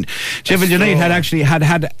 I mean, Sheffield United had actually had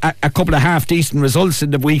a couple of half decent results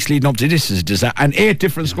in the weeks leading up to this, and 8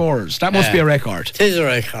 different scorers. That must be a record. It is a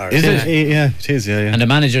record. Is it? Yeah, it is. Yeah. And the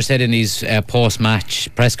manager said in his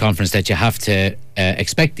post-match press conference that you have to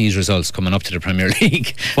expect these results coming up to the Premier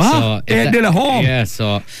League. Wow, 8-0 at home. Yeah,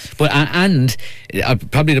 so but and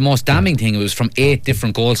probably the most damning thing, it was from 8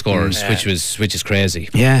 different goal scorers, which is crazy.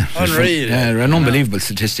 Yeah, unreal. An unbelievable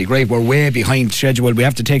statistic. Right, we're way behind schedule. We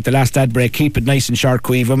have to take the last ad break. Keep it nice and short,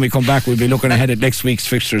 Queeve. When we come back, we'll be looking ahead at next week's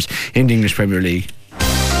fixtures in the English Premier League.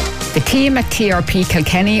 The team at TRP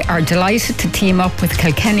Kilkenny are delighted to team up with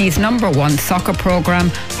Kilkenny's #1 soccer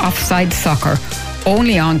programme, Offside Soccer,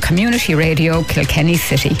 only on Community Radio Kilkenny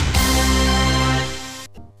City.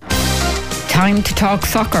 Time to talk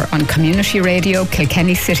soccer on Community Radio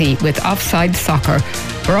Kilkenny City with Offside Soccer,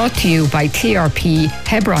 brought to you by TRP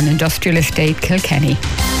Hebron Industrial Estate Kilkenny.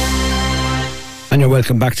 And you're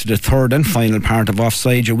welcome back to the third and final part of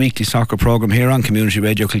Offside, your weekly soccer programme here on Community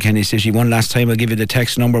Radio Kilkenny City. One last time, I'll give you the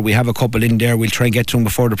text number. We have a couple in there. We'll try and get to them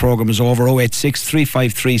before the programme is over. 086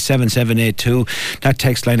 353 7782. That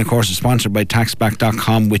text line, of course, is sponsored by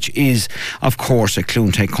taxback.com, which is, of course, a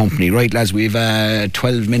Clune Tech company. Right, lads, we've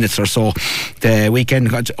 12 minutes or so. The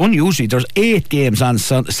weekend, unusually, there's 8 games on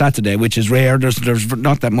Saturday, which is rare. There's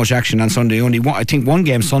not that much action on Sunday. Only one, I think, one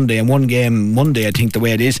game Sunday and one game Monday, I think, the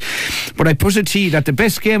way it is. But I put it to you that the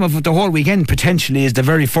best game of the whole weekend potentially is the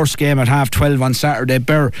very first game at 12:30 on Saturday.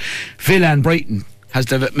 Villa and Brighton has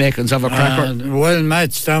the makings of a cracker. Well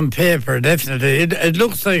matched on paper, definitely. It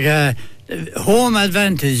looks like a home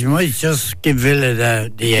advantage might just give Villa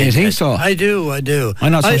the edge. You think so? I do. I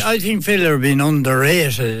think Villa have been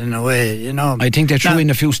underrated in a way, you know. I think they threw in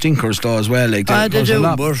a few stinkers though as well. Like they do,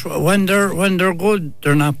 but when they're good,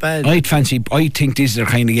 they're not bad. I think these are the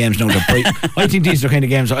kind of games now that Brighton. I think these are the kind of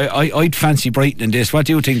games I'd fancy Brighton in this. What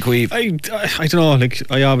do you think, Queeve? I don't know. Like,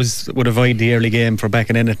 I always would avoid the early game for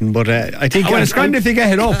backing anything, but I think it's grand if you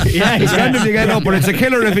get it up. Yeah, it's grand if you get it up, but it's a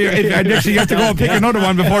killer if you have to go and pick another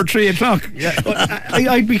one before 3:00. Yeah,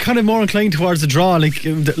 I'd be kind of more inclined towards the draw. Like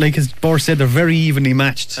as Boris said, they're very evenly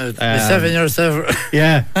matched. 7 or 7.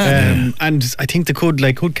 Yeah, and I think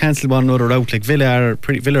they could cancel one another out. Like Villa are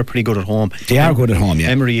pretty good at home. They are good at home. Yeah,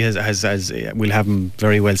 Emery has will have them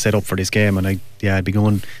very well set up for this game, and I'd be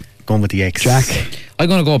going going with the X. Jack? I'm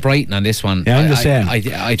going to go Brighton on this one. Yeah, I'm the same. I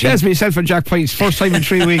think, Just myself and Jack Pines, first time in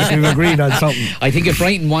 3 weeks we've agreed on something. I think if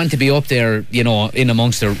Brighton want to be up there, you know, in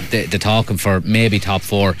amongst the talking for maybe top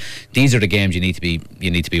 4, these are the games you need to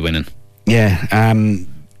be winning. Yeah,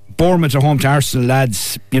 Bournemouth are home to Arsenal,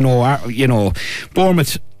 lads. You know,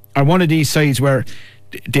 Bournemouth are one of these sides where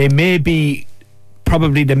they may be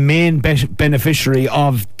probably the main beneficiary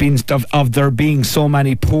of there being so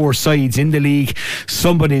many poor sides in the league.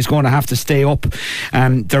 Somebody's going to have to stay up.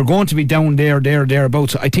 They're going to be down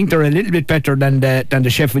thereabouts. I think they're a little bit better than the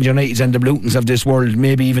Sheffield Uniteds and the Lutons of this world,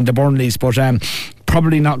 maybe even the Burnleys, but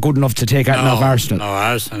probably not good enough to take out off Arsenal. No,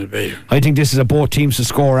 Arsenal better. I think this is a both teams to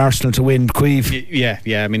score, Arsenal to win. Queeve. Yeah.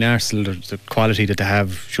 I mean, Arsenal, the quality that they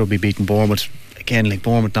have should be beating Bournemouth. Again, like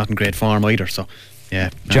Bournemouth not in great form either, so yeah.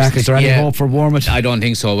 Jack, is there any hope for Bournemouth? I don't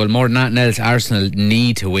think so. Well, more than that else, Arsenal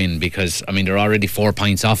need to win because, I mean, they're already 4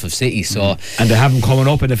 points off of City, so... And they have them coming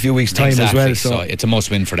up in a few weeks' time exactly, as well. So it's a must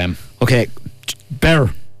win for them. Okay, Bear,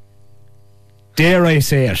 dare I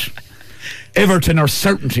say it, Everton are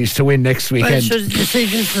certainties to win next weekend. Well, so you see,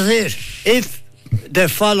 this is it. If they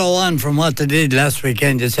follow on from what they did last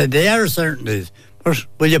weekend, you said they are certainties. But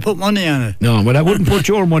will you put money on it? No, well, I wouldn't put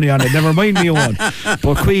your money on it. Never mind me own.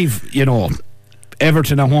 But Queeve, you know,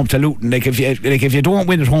 Everton at home to Luton. Like if you don't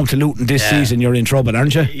win at home to Luton this season, you're in trouble,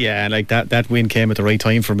 aren't you? Yeah, like that win came at the right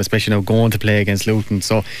time for him, especially now going to play against Luton.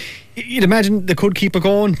 So you'd imagine they could keep it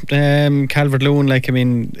going. Calvert-Lewin, like, I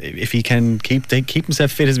mean, if he can keep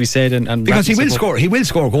himself fit, as we said, and because he will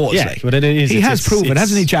score goals. Yeah, like. but it is. He has proven,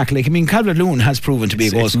 hasn't he, Jack? Like, I mean, Calvert-Lewin has proven to be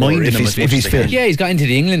a goal scorer if he's fit. Yeah, he's got into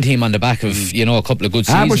the England team on the back of a couple of good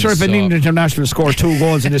seasons. I'm sure if an England international scores 2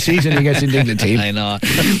 goals in a season, he gets in the England team. I know,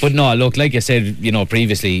 but no, look, like I said,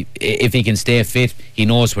 previously, if he can stay fit, he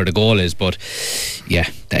knows where the goal is. But yeah,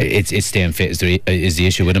 it's staying fit is the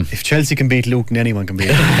issue with him. If Chelsea can beat Luton, anyone can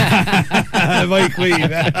beat him. Mike Queen.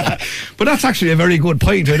 But that's actually a very good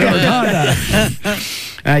point. I never thought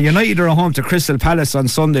that. United are at home to Crystal Palace on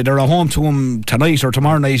Sunday. They're at home to them tonight or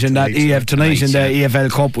tomorrow night in that tonight in the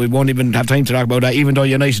EFL Cup. We won't even have time to talk about that, even though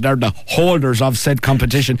United are the holders of said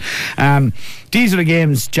competition. These are the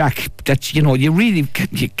games, Jack, that you really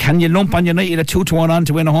can you lump on United a 2-1 on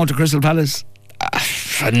to win at home to Crystal Palace?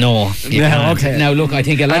 No. Yeah, okay. Now look, I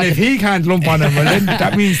think a lot. And if he can't lump on them, well, then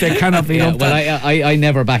that means they cannot be lumped. Well, I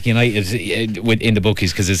never back United in the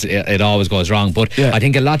bookies because it always goes wrong. But I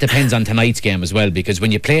think a lot depends on tonight's game as well, because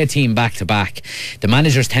when you play a team back to back, the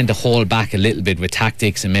managers tend to hold back a little bit with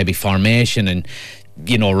tactics and maybe formation and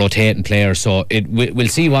rotating players. So we'll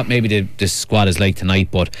see what maybe the squad is like tonight,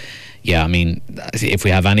 but. Yeah, I mean, if we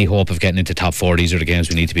have any hope of getting into top 4, these are the games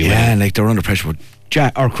we need to be winning. Yeah, like they're under pressure. But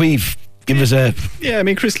Jack or Queeve, give us a. Yeah, I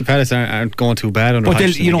mean, Crystal Palace aren't going too bad under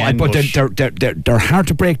Hodgson. They're hard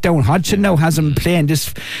to break down. Hodgson now has them playing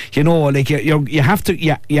this. Like you have to.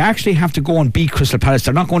 You actually have to go and beat Crystal Palace.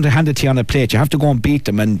 They're not going to hand it to you on a plate. You have to go and beat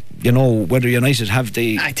them, and whether United have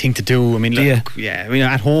the. I think to do. I mean, look, I mean,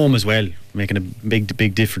 at home as well, making a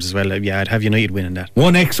big difference as well. Yeah, I'd have United winning that.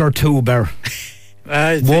 1x or 2, Bear.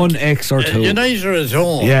 1x or 2. United are at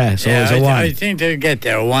home. Yeah, so it's a 1. I think they'll get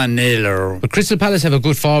there 1-0 or. But Crystal Palace have a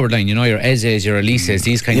good forward line. Your Eze's, your Elises,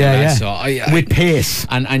 these kind of lads. So with pace.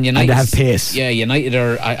 And United. And they have pace. Yeah, United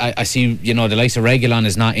are. I see. The likes of Reguilon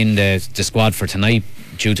is not in the squad for tonight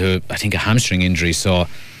due to I think a hamstring injury. So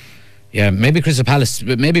yeah, maybe Crystal Palace.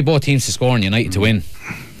 Maybe both teams to score and United to win.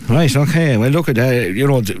 Right, okay. Well, look at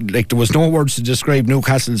like there was no words to describe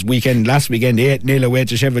Newcastle's weekend last weekend. 8-0 away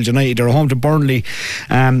to Sheffield United. They're home to Burnley.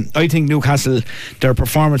 I think Newcastle, their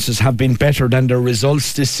performances have been better than their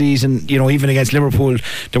results this season. Even against Liverpool,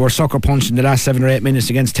 they were sucker punched in the last 7 or 8 minutes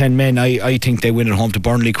against 10 men. I think they win at home to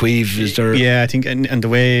Burnley. Queeve, is there? Yeah, I think, and the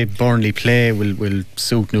way Burnley play will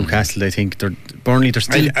suit Newcastle. I think they're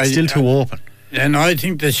still too open. And I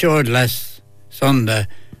think they showed last Sunday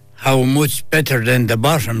how much better than the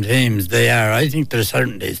bottom teams they are. I think they're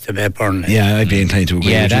certainties to beat Burnley. Yeah, I'd be inclined to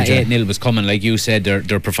agree. Yeah, with that you, 8-0 was coming, like you said.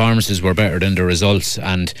 Their performances were better than their results,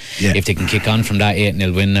 and if they can kick on from that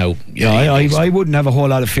 8-0 win now, I wouldn't have a whole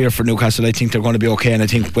lot of fear for Newcastle. I think they're going to be okay, and I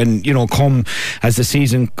think when come as the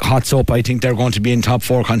season hots up, I think they're going to be in top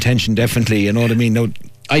 4 contention definitely. You know what I mean? Now,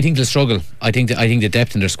 I think they'll struggle. I think the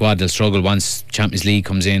depth in their squad, they'll struggle once Champions League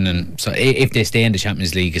comes in, and so if they stay in the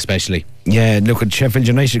Champions League especially. Yeah, look at Sheffield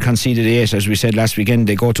United conceded 8, as we said last weekend.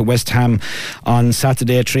 They go to West Ham on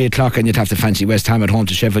Saturday at 3 o'clock, and you'd have to fancy West Ham at home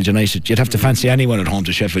to Sheffield United. You'd have to fancy anyone at home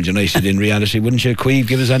to Sheffield United in reality, wouldn't you? Queeve,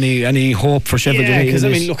 give us any hope for Sheffield United? Yeah, because I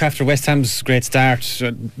mean, look, after West Ham's great start,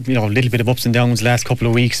 a little bit of ups and downs last couple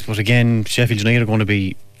of weeks, but again, Sheffield United are going to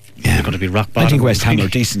be they're going to be rock bottom. I think West Ham are a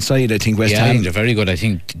decent side. I think West I Ham. think they're very good. I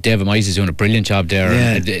think David Moyes is doing a brilliant job there.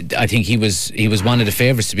 I think he was one of the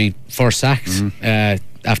favourites to be first sacked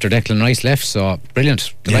after Declan Rice left. So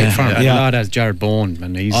brilliant. The right firm. A lad as Jared Bowen,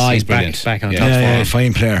 and he's brilliant. back on top form.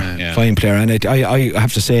 Fine player, fine player. And I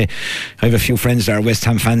have to say, I have a few friends that are West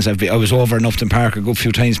Ham fans. I was over in Upton Park a good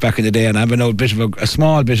few times back in the day, and I've been a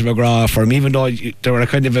small bit of a graw for them, even though they were a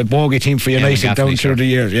kind of a bogey team for United down through the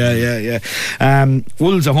years.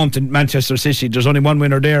 Wolves are home to Manchester City. There's only one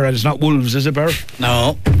winner there, and it's not Wolves, is it, Bear?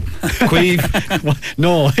 No. Queeve?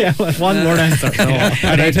 No, one more answer. No.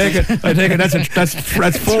 And I take it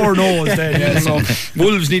that's 4 no's then. So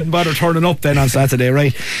Wolves needn't bother turning up then on Saturday,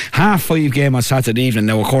 right? 5:30 game on Saturday evening.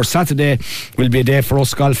 Now, of course, Saturday will be a day for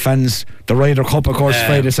us golf fans. The Ryder Cup, of course,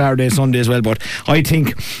 Friday, Saturday, Sunday as well. But I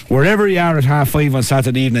think wherever you are at 5:30 on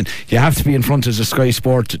Saturday evening, you have to be in front of the Sky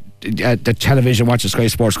Sport, the television, watching Sky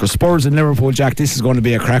Sports, because Spurs and Liverpool, Jack, this is going to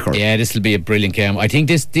be a cracker. Yeah, this will be a brilliant game. I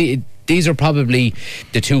think these are probably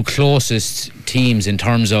the two closest teams in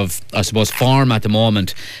terms of, I suppose, form at the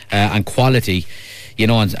moment and quality,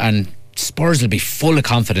 and Spurs will be full of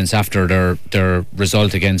confidence after their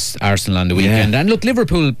result against Arsenal on the weekend. And look,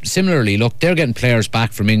 Liverpool similarly, they're getting players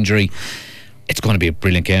back from injury. It's going to be a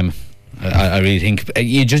brilliant game. I really think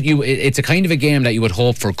it's a kind of a game that you would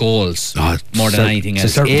hope for goals more than anything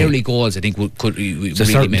else. Early goals, I think, could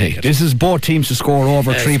really make it. This is both teams to score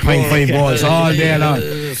over 3.5 goals all day long.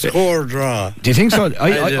 Score draw. Do you think so?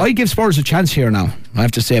 I give Spurs a chance here now, I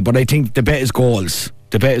have to say, but I think the bet is goals.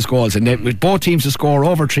 And with both teams to score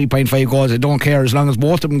over 3.5 goals, I don't care, as long as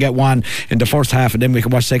both of them get one in the first half, and then we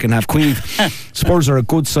can watch second half. Spurs are a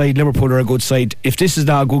good side, Liverpool are a good side. If this is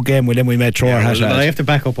not a good game, well, then we may throw our hat out. I have to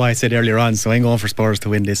back up what I said earlier on, so I'm going for Spurs to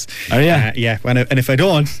win this. Are you? And if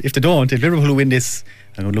Liverpool win this,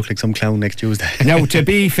 I'm going to look like some clown next Tuesday. Now, to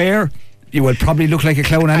be fair, you will probably look like a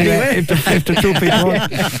clown anyway if the truth be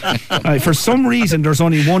told. For some reason, there's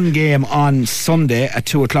only one game on Sunday at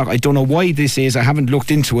 2 o'clock. I don't know why this is. I haven't looked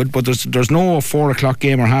into it, but there's no 4 o'clock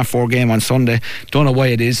game or 4:30 game on Sunday. Don't know why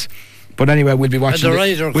it is. But anyway, we'll be watching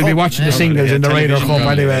the singles in the Ryder Cup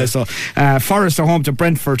anyway. So Forest are home to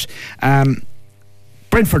Brentford.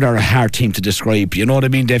 Brentford are a hard team to describe, you know what I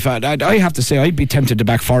mean? I have to say, I'd be tempted to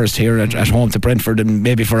back Forest here at home to Brentford, and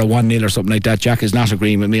maybe for a 1-0 or something like that. Jack is not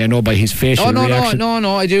agreeing with me, I know, by his facial reaction.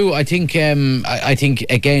 No, I do. I think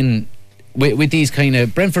again, with these kind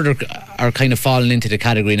of, Brentford are kind of falling into the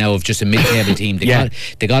category now of just a mid-table team.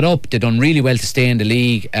 They got up, they done really well to stay in the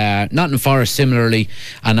league. Nottingham Forest similarly,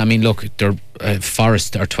 and I mean, look, they're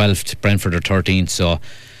Forest are 12th, Brentford are 13th, so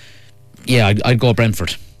yeah, I'd go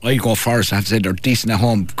Brentford. I'd go Forest. I have to say they're decent at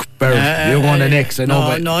home. You're going to next. I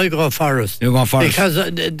know. No, I go Forest. You're going Forest because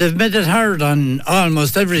they've made it hard on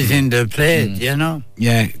almost everything they've played. You know.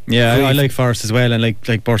 Yeah. I like Forest as well, and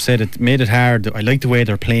like Bor said, it made it hard. I like the way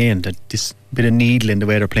they're playing. This bit of needle in the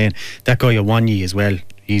way they're playing. That guy Awoniyi as well.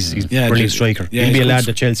 He's a brilliant striker. He'll be a lad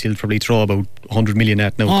that Chelsea will probably throw about 100 million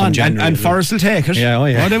at now come January. And Forest will take it.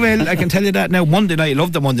 Yeah. They will. I can tell you that now. Monday night,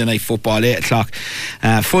 love the Monday night football, 8 o'clock.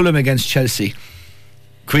 Fulham against Chelsea.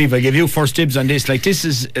 Queeve, I give you first dibs on this. This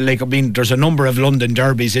is there's a number of London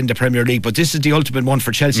derbies in the Premier League, but this is the ultimate one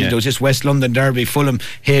for Chelsea. There's this West London derby. Fulham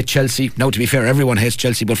hate Chelsea. Now, to be fair, everyone hates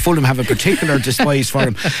Chelsea, but Fulham have a particular despise for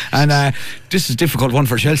him. And this is a difficult one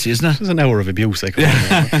for Chelsea, isn't it? It's an hour of abuse,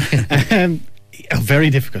 very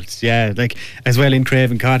difficult. Yeah, as well in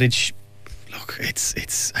Craven Cottage. Look,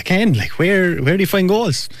 it's again, where do you find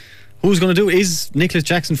goals? Who's going to do it? Is Nicholas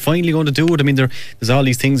Jackson finally going to do it? I mean, there's all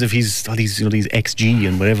these things of these XG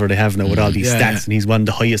and whatever they have now with all these stats, and he's won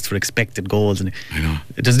the highest for expected goals. And I know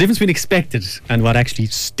there's a difference between expected and what actually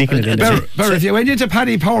sticking it in. If you went into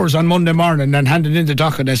Paddy Powers on Monday morning and handed in the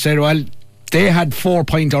docket and said, well, they had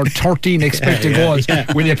 4.13 expected goals.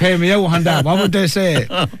 Will you pay me out on that? What would they say?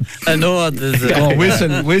 I know what this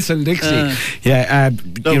is. Whistle Dixie.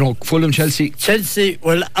 Fulham, Chelsea. Chelsea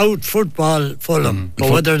will out football Fulham,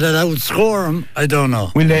 but whether they'll outscore them, I don't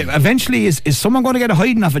know. Will they eventually? Is someone going to get a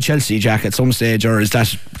hiding off a Chelsea, Jack, at some stage, or is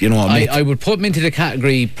that I would put them into the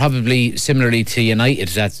category probably similarly to United.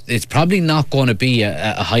 That it's probably not going to be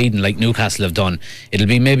a hiding like Newcastle have done. It'll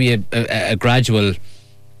be maybe a gradual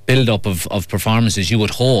build-up of performances, you would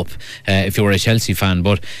hope, if you were a Chelsea fan.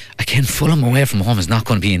 But again, Fulham away from home is not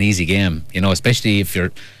going to be an easy game, especially if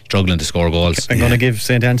you're struggling to score goals. I'm going to give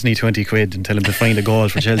St Anthony 20 quid and tell him to find a goal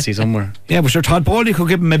for Chelsea somewhere. Yeah, but sure, Todd Bowley could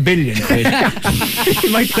give him $1 billion quid.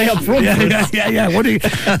 He might play up front. Yeah. What do you,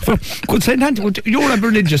 could St Anthony? You're a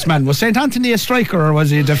religious man. Was St Anthony a striker or was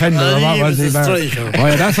he a defender or what was he? Striker. Oh,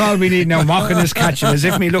 yeah, that's all we need now. Mocking his catching as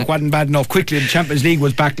if me look wasn't bad enough. Quickly, the Champions League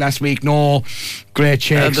was back last week. No great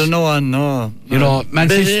shakes. I don't know. No. You know, Man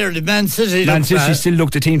City still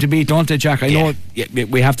look the team to beat, don't they, Jack? I know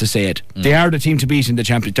we have to say it. They are the team to beat in the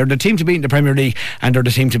Champions. They're the team to beat in the Premier League, and they're the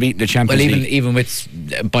team to beat in the Champions League. Well, even with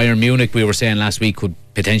Bayern Munich, we were saying last week could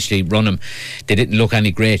potentially run them. They didn't look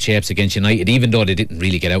any great shapes against United, even though they didn't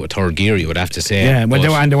really get out of third gear. You would have to say. Yeah, well,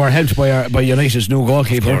 they were helped by United's new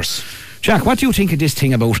goalkeeper. Of course. Jack, what do you think of this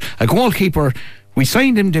thing about a goalkeeper? We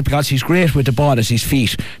signed him because he's great with the ball at his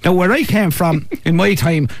feet. Now, where I came from, in my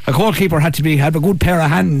time, a goalkeeper had to have a good pair of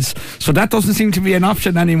hands. So that doesn't seem to be an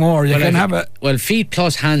option anymore. Well, feet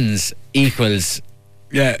plus hands equals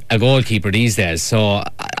a goalkeeper these days. So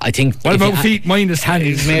I think. What about feet minus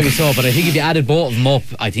hands? Maybe so, but I think if you added both of them up,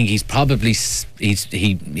 I think he's probably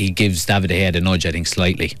he gives David De Gea the nudge. I think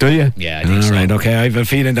slightly. Do you? Yeah, I think so. Right, okay. I have a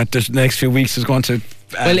feeling that this next few weeks is going to.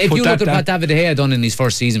 Well, if you look at what David De Gea done in his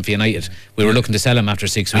first season for United, we were looking to sell him after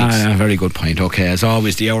 6 weeks. Very good point. Okay, as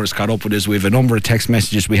always, the hours caught up with us. We have a number of text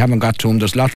messages we haven't got to them. There's lots